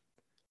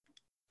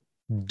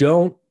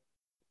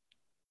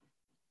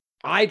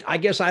 I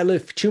guess I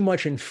live too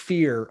much in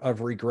fear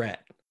of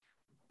regret,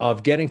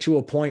 of getting to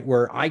a point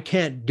where I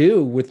can't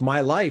do with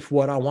my life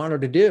what I wanted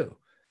to do.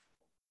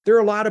 There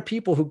are a lot of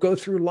people who go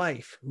through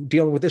life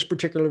dealing with this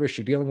particular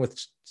issue, dealing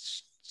with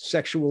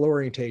sexual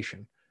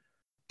orientation,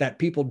 that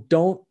people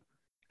don't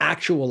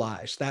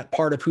actualize that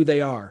part of who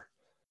they are.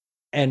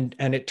 And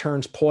it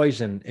turns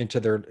poison into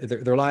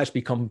their lives,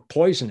 become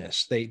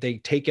poisonous. They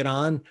take it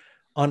on,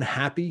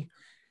 unhappy,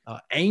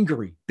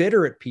 angry,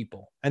 bitter at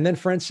people. And then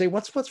friends say,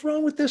 what's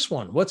wrong with this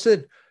one? What's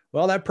it?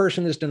 Well, that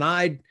person has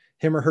denied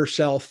him or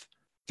herself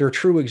their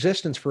true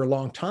existence for a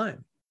long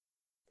time.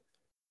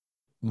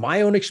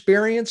 My own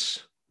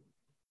experience,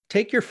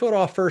 take your foot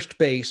off first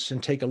base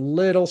and take a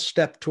little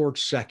step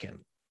towards second,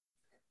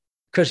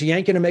 because you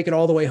ain't going to make it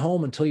all the way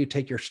home until you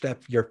take your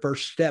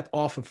first step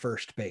off of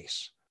first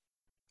base.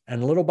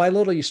 And little by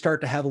little, you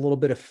start to have a little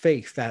bit of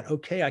faith that,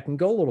 okay, I can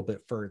go a little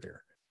bit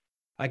further.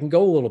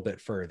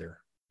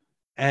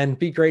 And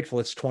be grateful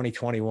it's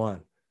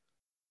 2021.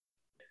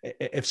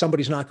 If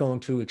somebody's not going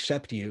to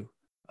accept you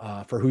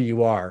for who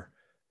you are,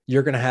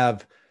 you're going to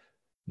have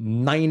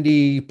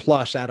 90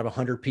 plus out of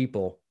 100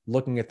 people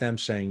looking at them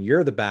saying,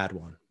 you're the bad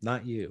one,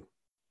 not you.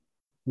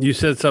 You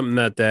said something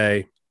that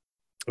day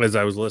as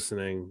I was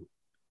listening.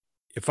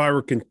 If I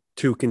were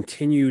to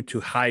continue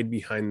to hide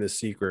behind this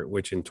secret,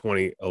 which in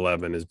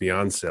 2011 is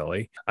beyond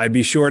silly, I'd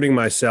be shorting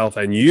myself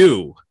and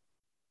you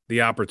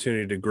the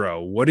opportunity to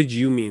grow. What did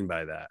you mean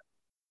by that?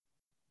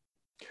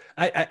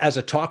 As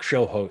a talk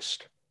show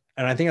host,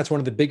 and I think that's one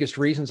of the biggest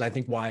reasons, I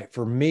think, why,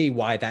 for me,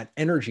 why that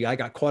energy, I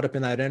got caught up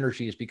in that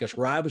energy, is because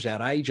where I was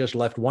at, I just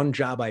left one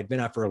job I had been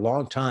at for a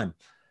long time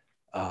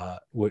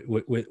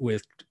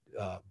with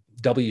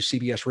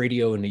WCBS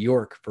radio in New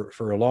York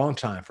for a long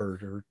time,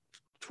 for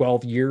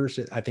 12 years,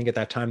 I think at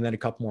that time, then a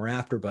couple more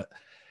after,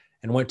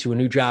 and went to a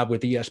new job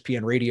with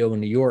ESPN radio in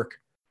New York.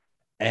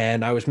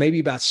 And I was maybe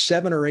about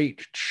 7 or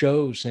 8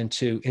 shows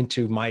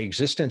into my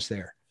existence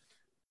there.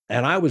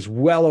 And I was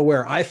well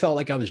aware, I felt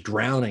like I was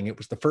drowning. It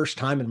was the first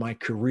time in my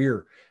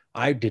career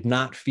I did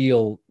not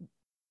feel,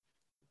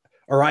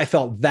 or I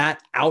felt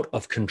that out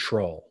of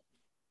control,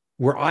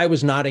 where I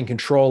was not in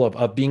control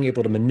of being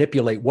able to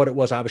manipulate what it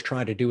was I was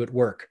trying to do at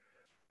work.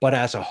 But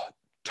as a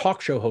talk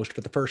show host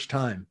for the first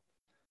time,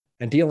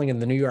 and dealing in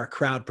the New York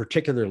crowd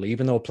particularly,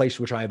 even though a place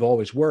which I've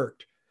always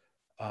worked,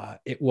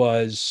 it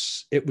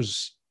was,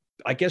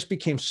 I guess,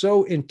 became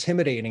so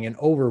intimidating and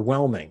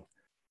overwhelming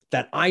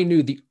that I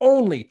knew the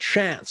only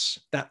chance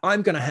that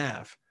I'm going to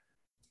have,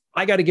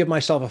 I got to give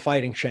myself a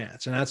fighting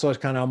chance. And that's always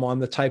kind of, I'm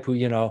the type who,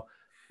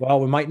 well,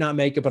 we might not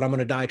make it, but I'm going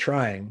to die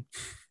trying.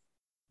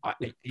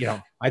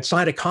 I'd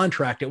signed a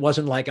contract. It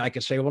wasn't like I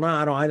could say, well,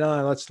 no, I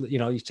don't, let's,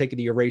 you take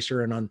the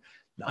eraser and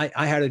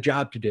I had a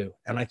job to do.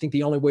 And I think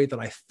the only way that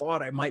I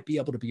thought I might be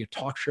able to be a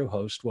talk show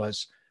host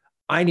was,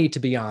 I need to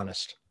be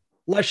honest.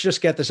 Let's just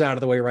get this out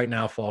of the way right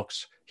now,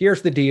 folks.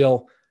 Here's the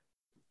deal.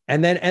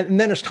 And then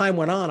as time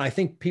went on, I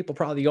think people,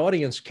 probably the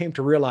audience, came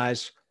to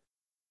realize,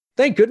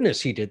 thank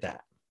goodness he did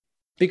that,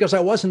 because I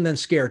wasn't then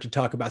scared to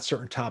talk about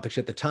certain topics.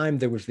 At the time,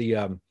 there was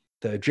the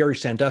Jerry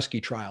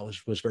Sandusky trial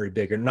was very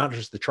big, and not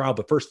just the trial,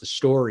 but first the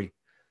story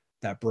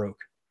that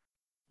broke.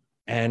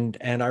 And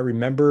I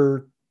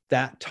remember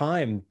that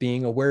time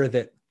being aware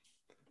that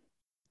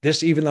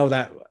this, even though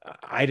that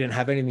I didn't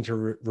have anything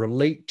to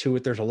relate to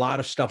it, there's a lot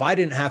of stuff I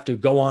didn't have to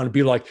go on and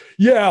be like,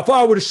 yeah, if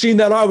I would have seen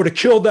that, I would have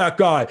killed that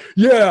guy.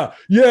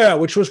 Yeah,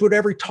 which was what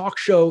every talk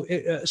show,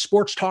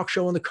 sports talk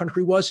show in the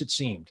country was, it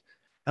seemed.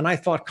 And I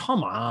thought,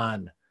 come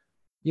on,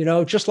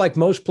 just like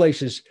most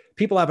places,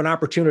 people have an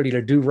opportunity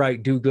to do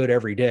right, do good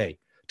every day,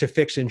 to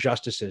fix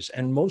injustices.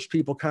 And most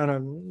people kind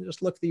of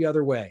just look the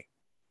other way.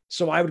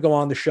 So I would go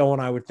on the show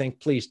and I would think,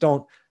 please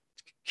don't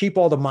keep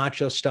all the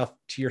macho stuff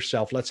to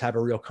yourself. Let's have a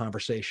real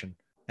conversation.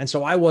 And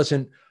so I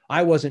wasn't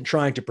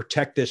trying to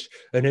protect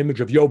an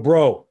image of, yo,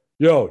 bro,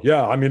 yo,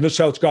 yeah, I mean, this is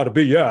how it's got to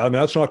be. Yeah, I mean,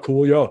 that's not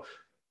cool, yo.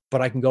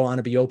 But I can go on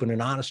and be open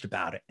and honest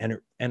about it. And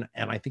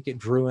I think it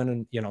drew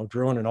in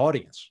an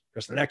audience,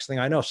 because the next thing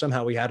I know,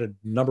 somehow we had a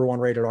 '1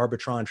 rated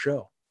Arbitron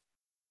show.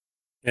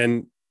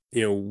 And,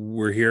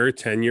 we're here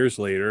 10 years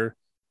later,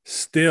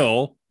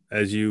 still,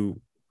 as you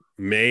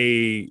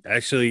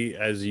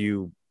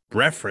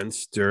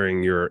referenced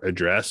during your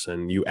address,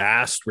 and you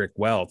asked Rick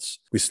Welts,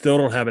 we still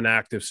don't have an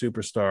active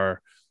superstar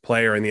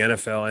player in the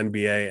NFL,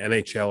 NBA,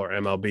 NHL, or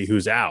MLB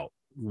who's out.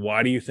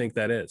 Why do you think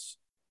that is?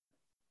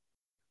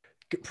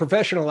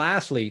 Professional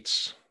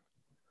athletes,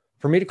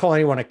 for me to call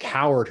anyone a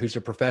coward who's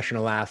a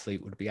professional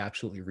athlete would be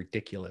absolutely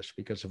ridiculous,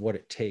 because of what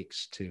it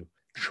takes to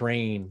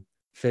train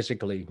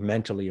physically,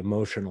 mentally,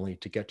 emotionally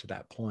to get to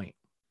that point.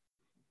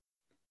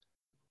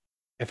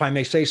 If I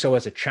may say so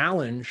as a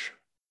challenge,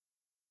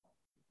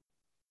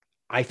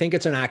 I think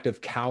it's an act of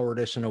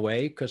cowardice in a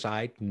way, because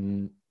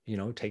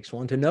it takes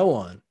one to know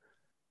one.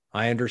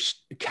 I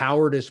understand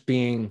cowardice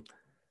being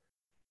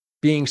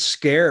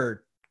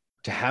scared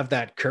to have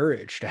that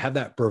courage, to have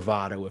that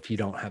bravado if you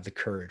don't have the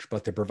courage.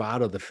 But the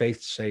bravado, the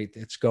faith, say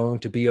it's going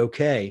to be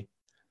okay.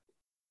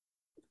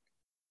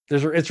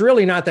 It's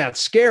really not that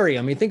scary.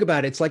 I mean, think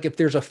about it. It's like if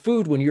there's a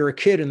food when you're a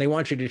kid and they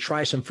want you to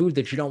try some food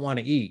that you don't want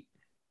to eat.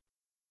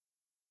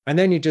 And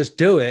then you just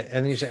do it.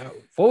 And then you say,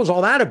 what was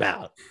all that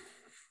about?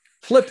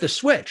 Flip the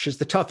switch is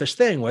the toughest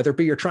thing, whether it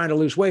be you're trying to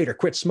lose weight or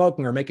quit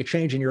smoking or make a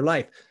change in your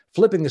life.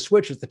 Flipping the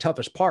switch is the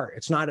toughest part.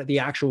 It's not the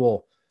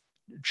actual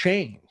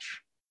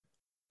change.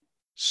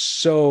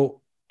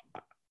 So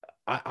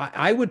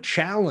I would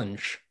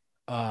challenge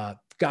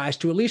guys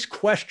to at least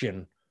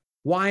question,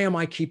 why am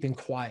I keeping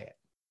quiet?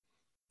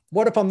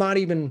 What if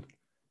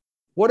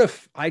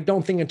I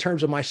don't think in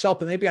terms of myself,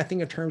 but maybe I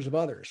think in terms of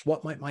others?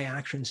 What might my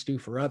actions do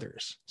for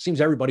others?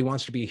 Seems everybody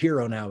wants to be a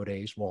hero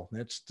nowadays. Well,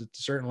 it's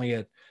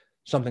certainly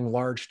something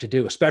large to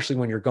do, especially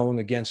when you're going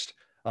against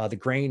the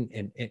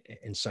grain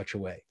in such a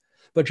way.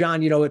 But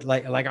John,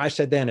 like I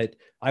said then,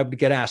 I would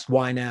get asked,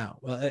 why now?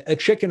 Well, a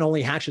chicken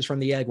only hatches from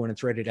the egg when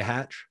it's ready to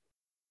hatch.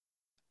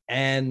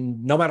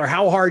 And no matter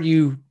how hard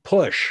you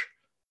push,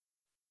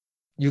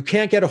 you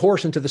can't get a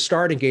horse into the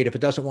starting gate if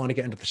it doesn't want to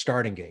get into the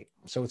starting gate.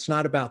 So it's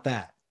not about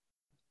that.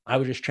 I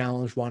would just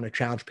want to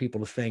challenge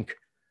people to think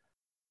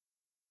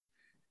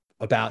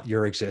about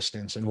your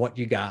existence and what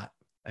you got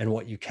and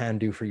what you can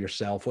do for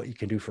yourself, what you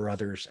can do for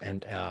others.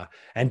 And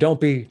don't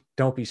be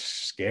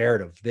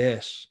scared of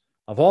this.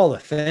 of all the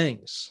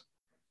things,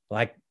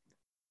 like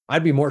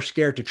I'd be more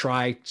scared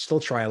to still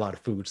try a lot of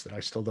foods that I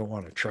still don't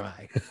want to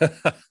try.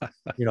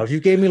 If you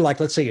gave me like,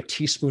 let's say a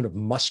teaspoon of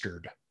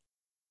mustard,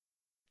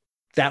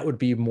 that would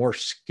be more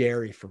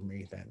scary for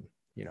me than,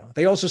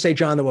 they also say,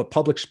 John, that what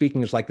public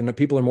speaking is like, the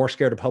people are more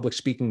scared of public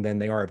speaking than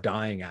they are of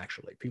dying.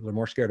 Actually, people are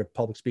more scared of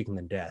public speaking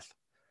than death.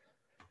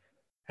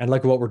 And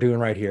look at what we're doing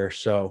right here.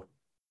 So,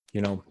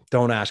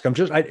 don't ask.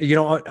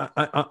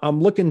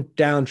 I'm looking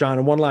down, John.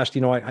 And one last, I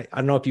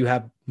don't know if you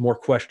have more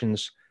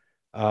questions.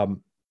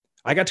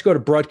 I got to go to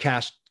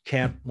broadcast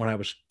camp when I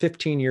was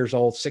 15 years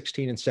old,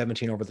 16 and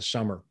 17 over the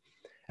summer.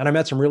 And I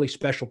met some really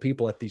special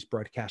people at these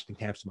broadcasting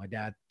camps that my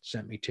dad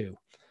sent me to.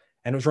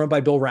 And it was run by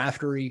Bill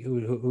Raftery,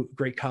 who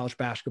great college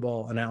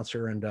basketball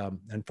announcer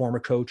and former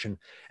coach.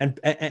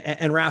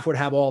 And Raf would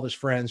have all of his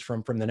friends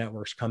from the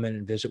networks come in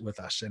and visit with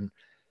us.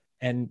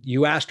 And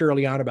you asked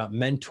early on about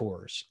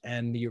mentors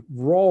and the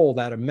role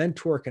that a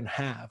mentor can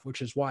have,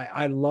 which is why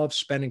I love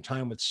spending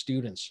time with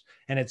students.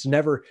 And it's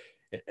never,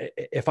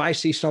 if I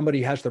see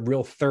somebody has the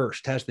real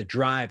thirst, has the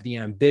drive, the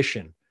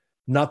ambition,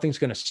 nothing's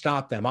going to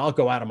stop them. I'll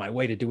go out of my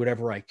way to do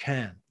whatever I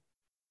can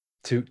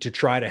to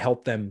try to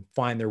help them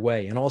find their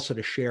way, and also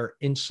to share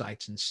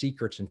insights and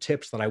secrets and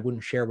tips that I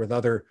wouldn't share with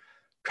other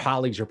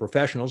colleagues or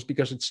professionals,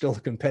 because it's still a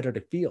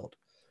competitive field.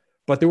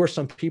 But there were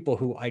some people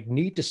who I'd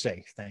need to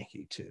say thank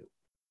you to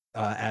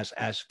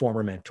as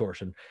former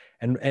mentors.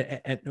 And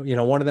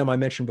one of them I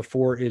mentioned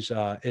before is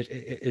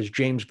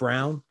James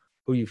Brown,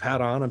 who you've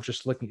had on. I'm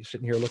just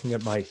sitting here looking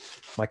at my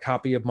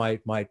copy of my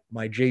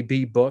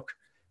JB book,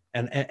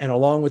 and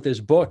along with this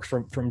book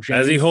from James.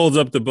 As he holds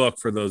up the book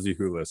for those of you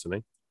who are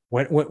listening.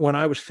 When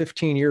I was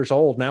 15 years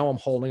old, now I'm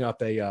holding up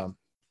let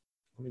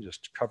me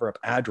just cover up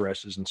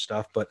addresses and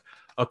stuff, but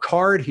a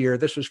card here.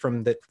 This was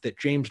from that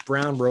James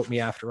Brown wrote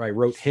me after I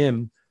wrote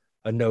him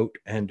a note,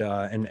 and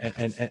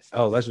this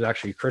was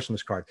actually a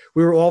Christmas card.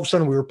 All of a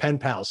sudden we were pen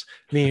pals,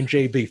 me and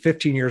JB,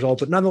 15 years old,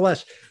 but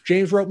nonetheless,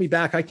 James wrote me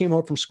back. I came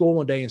home from school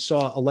one day and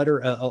saw a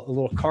letter, a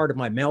little card in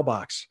my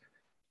mailbox,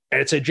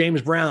 and it said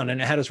James Brown,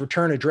 and it had his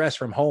return address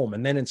from home.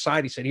 And then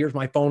inside he said, "Here's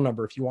my phone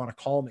number if you want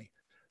to call me."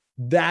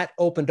 That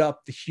opened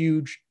up the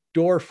huge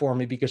door for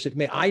me, because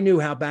I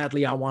knew how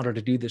badly I wanted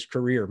to do this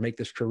career, make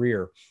this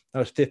career. I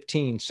was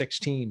 15,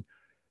 16.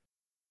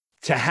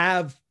 To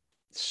have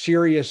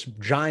serious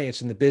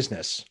giants in the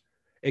business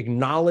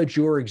acknowledge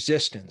your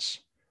existence,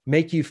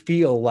 make you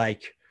feel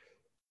like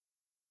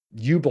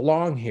you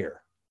belong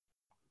here.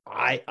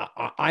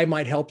 I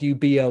might help you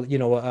be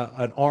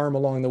an arm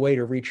along the way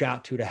to reach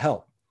out to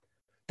help.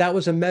 That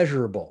was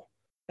immeasurable.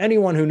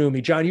 Anyone who knew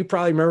me, John, you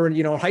probably remember,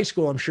 in high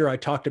school, I'm sure I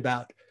talked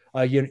about,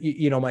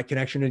 my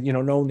connection to,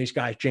 knowing these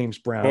guys, James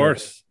Brown. Of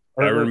course.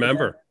 I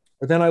remember.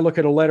 But then I look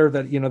at a letter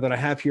that, that I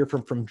have here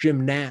from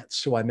Jim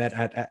Nantz, who I met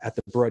at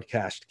the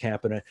broadcast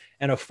camp,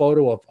 and a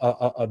photo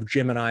of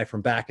Jim and I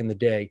from back in the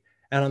day.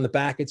 And on the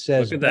back, it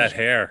says, look at that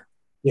hair.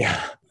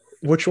 Yeah.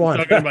 Which one?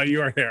 Talking about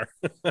your hair.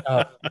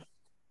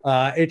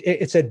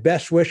 It said,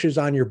 "Best wishes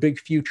on your big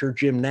future,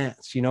 Jim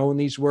Nantz," in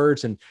these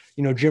words. And,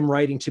 Jim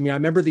writing to me, I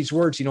remember these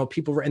words,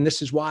 people, and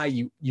this is why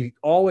you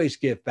always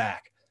give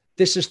back.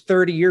 This is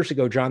 30 years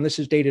ago, John. This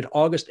is dated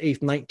August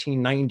 8th,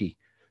 1990.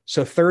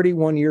 So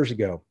 31 years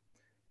ago.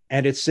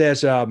 And it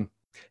says,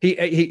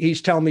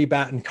 he's telling me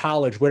about in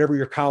college, whatever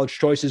your college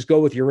choices, go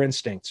with your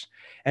instincts.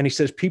 And he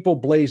says, people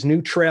blaze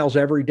new trails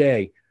every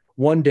day.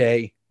 One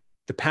day,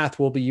 the path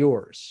will be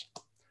yours.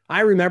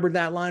 I remembered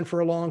that line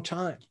for a long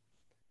time.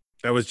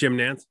 That was Jim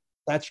Nantz?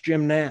 That's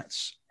Jim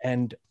Nantz.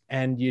 And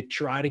you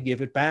try to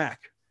give it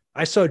back.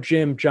 I saw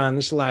Jim, John,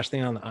 this is the last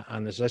thing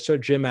on this. I saw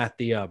Jim at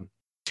the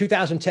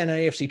 2010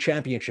 AFC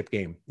Championship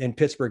game in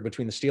Pittsburgh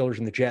between the Steelers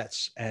and the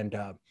Jets. And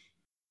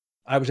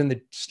I was in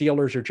the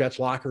Steelers or Jets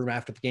locker room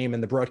after the game,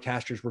 and the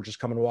broadcasters were just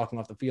coming walking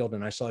off the field.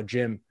 And I saw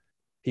Jim.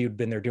 He had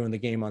been there doing the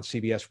game on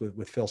CBS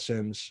with Phil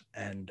Simms.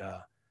 And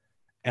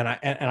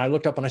I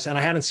looked up and I said, and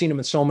I hadn't seen him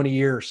in so many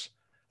years.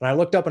 And I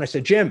looked up and I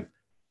said, "Jim,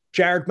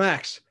 Jared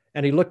Max."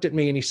 And he looked at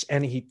me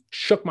and he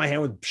shook my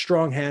hand with a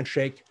strong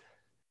handshake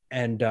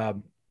and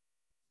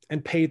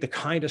paid the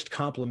kindest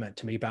compliment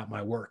to me about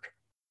my work.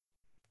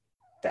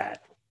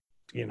 That,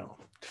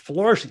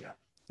 floors you.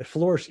 It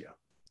floors you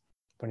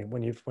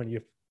when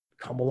you've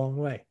come a long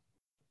way.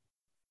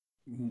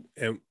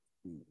 And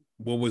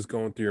what was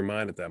going through your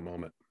mind at that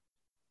moment?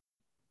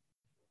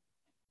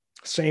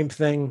 Same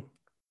thing,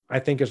 I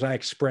think, as I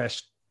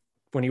expressed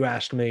when you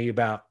asked me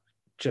about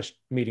just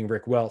meeting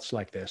Rick Welts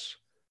like this.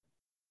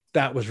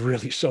 That was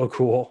really so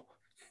cool.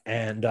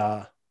 And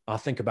I'll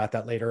think about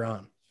that later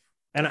on.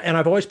 And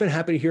I've always been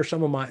happy to hear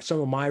some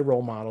of my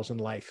role models in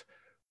life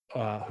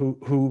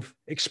who've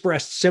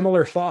expressed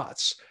similar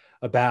thoughts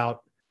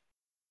about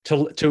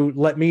to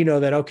let me know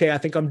that, okay, I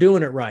think I'm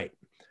doing it right.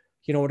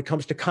 When it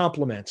comes to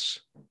compliments,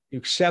 you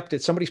accept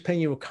it. Somebody's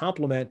paying you a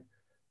compliment.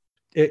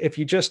 If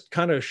you just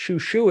kind of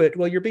shoo it,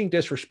 well, you're being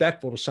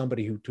disrespectful to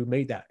somebody who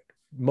made that.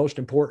 Most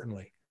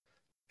importantly,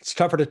 it's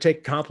tougher to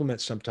take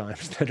compliments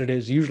sometimes than it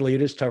is. Usually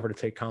it is tougher to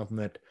take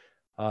compliment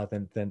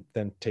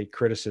than take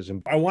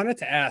criticism. I wanted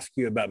to ask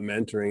you about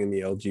mentoring in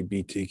the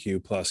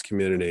LGBTQ plus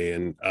community.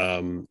 And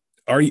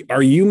are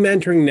you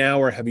mentoring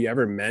now, or have you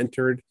ever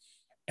mentored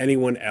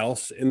anyone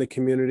else in the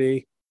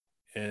community?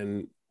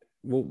 And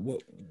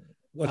what's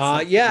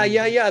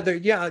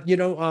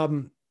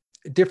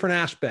different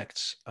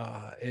aspects.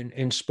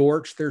 In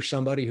sports, there's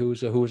somebody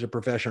who's a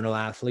professional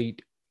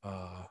athlete,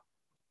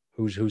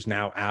 who's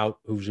now out,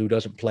 who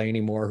doesn't play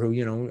anymore,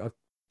 who, I've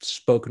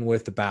spoken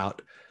with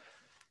about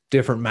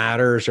different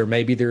matters. Or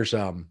maybe there's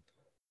a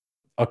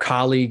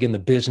colleague in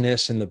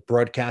the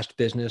broadcast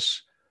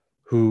business,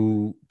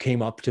 who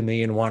came up to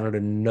me and wanted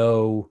to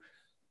know,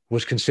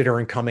 was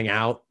considering coming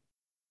out,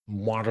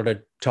 wanted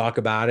to talk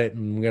about it.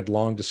 And we had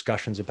long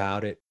discussions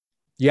about it.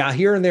 Yeah.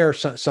 Here and there,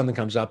 something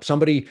comes up.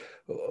 Somebody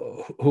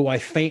who I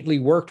faintly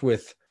worked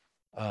with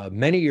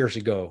many years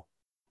ago,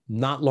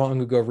 not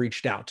long ago,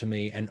 reached out to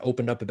me and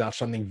opened up about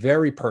something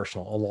very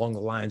personal along the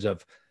lines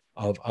of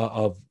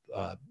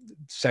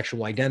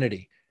sexual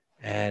identity.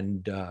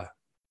 And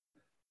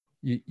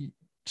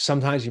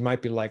sometimes you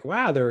might be like,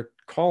 wow, they're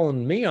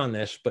calling me on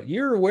this, but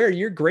you're aware,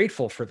 you're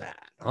grateful for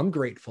that. I'm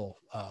grateful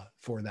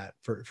for that,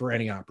 for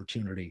any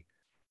opportunity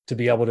to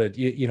be able to,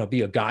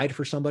 be a guide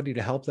for somebody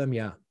to help them.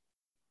 Yeah.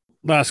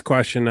 Last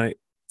question. I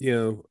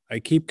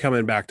keep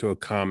coming back to a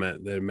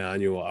comment that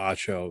Emmanuel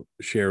Acho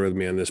shared with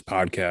me on this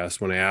podcast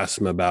when I asked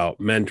him about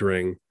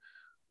mentoring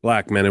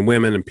Black men and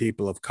women and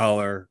people of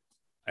color.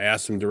 I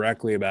asked him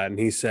directly about it, and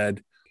he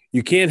said,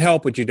 you can't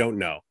help what you don't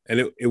know.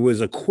 And it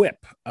was a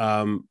quip.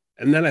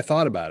 And then I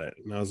thought about it,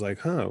 and I was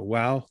like,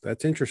 wow,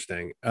 that's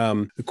interesting.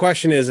 The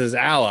question is, as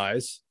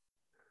allies,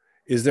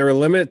 is there a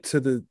limit to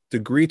the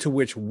degree to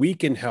which we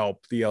can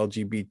help the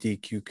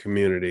LGBTQ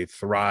community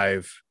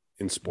thrive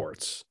in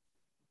sports?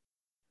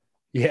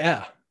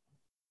 Yeah.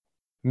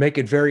 Make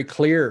it very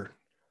clear.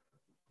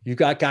 You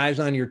got guys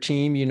on your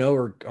team,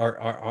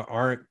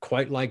 aren't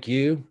quite like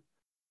you.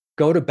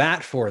 Go to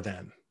bat for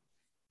them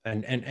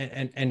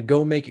and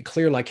go make it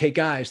clear, like, hey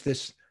guys,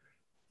 the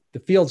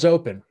field's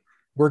open.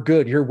 We're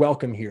good. You're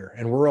welcome here.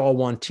 And we're all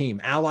one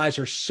team. Allies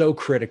are so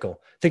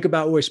critical. Think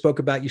about what we spoke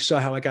about. You saw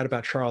how I got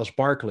about Charles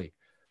Barkley.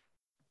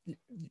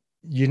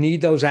 You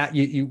need those.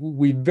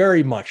 We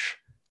very much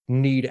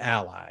need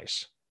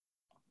allies.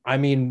 I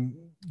mean,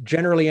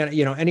 generally,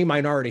 any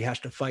minority has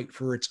to fight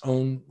for its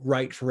own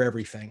right for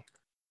everything.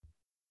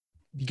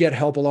 You get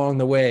help along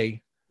the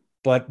way,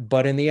 but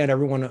in the end,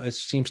 everyone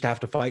seems to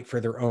have to fight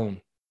for their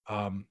own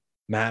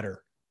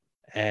matter.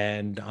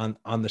 And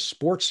on the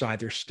sports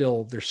side, there's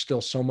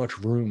still so much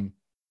room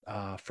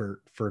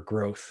for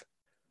growth.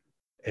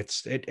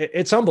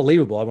 It's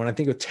unbelievable. When I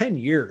think of 10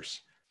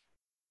 years,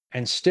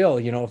 and still,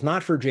 if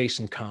not for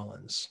Jason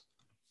Collins,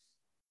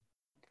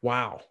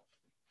 wow.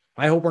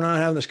 I hope we're not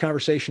having this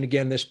conversation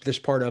again, this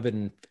part of it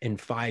in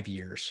 5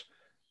 years,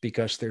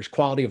 because there's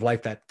quality of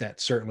life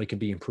that certainly can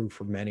be improved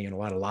for many, and a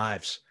lot of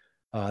lives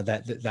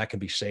that can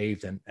be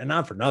saved, and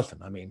not for nothing.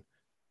 I mean,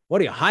 what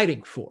are you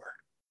hiding for?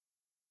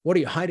 What are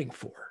you hiding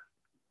for?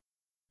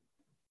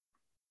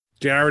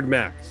 Jared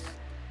Max,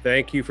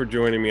 thank you for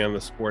joining me on the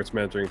Sports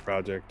Mentoring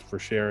Project, for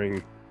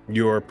sharing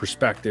your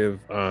perspective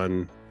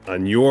on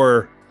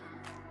your,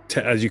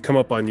 as you come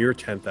up on your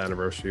 10th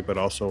anniversary, but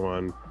also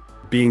on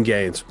being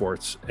gay in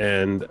sports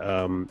and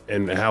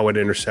how it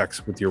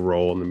intersects with your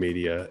role in the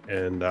media.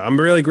 And I'm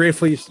really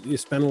grateful you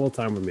spent a little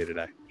time with me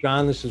today.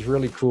 John, this is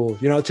really cool.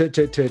 To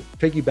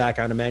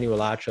piggyback on Emmanuel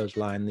Acho's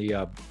line,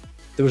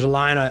 there was a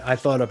line I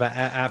thought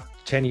of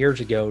 10 years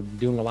ago,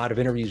 doing a lot of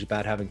interviews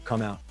about having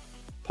come out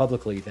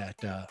publicly,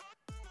 that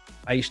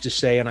I used to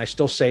say, and I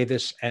still say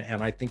this,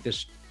 and I think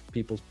this,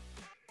 people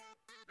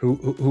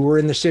who are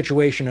in the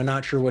situation and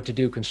not sure what to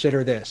do,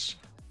 consider this.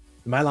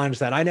 My line is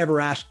that I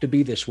never asked to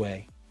be this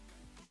way.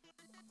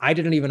 I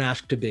didn't even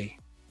ask to be,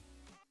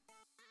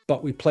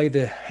 but we play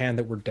the hand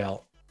that we're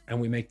dealt,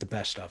 and we make the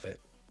best of it.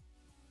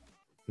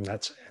 And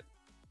that's it.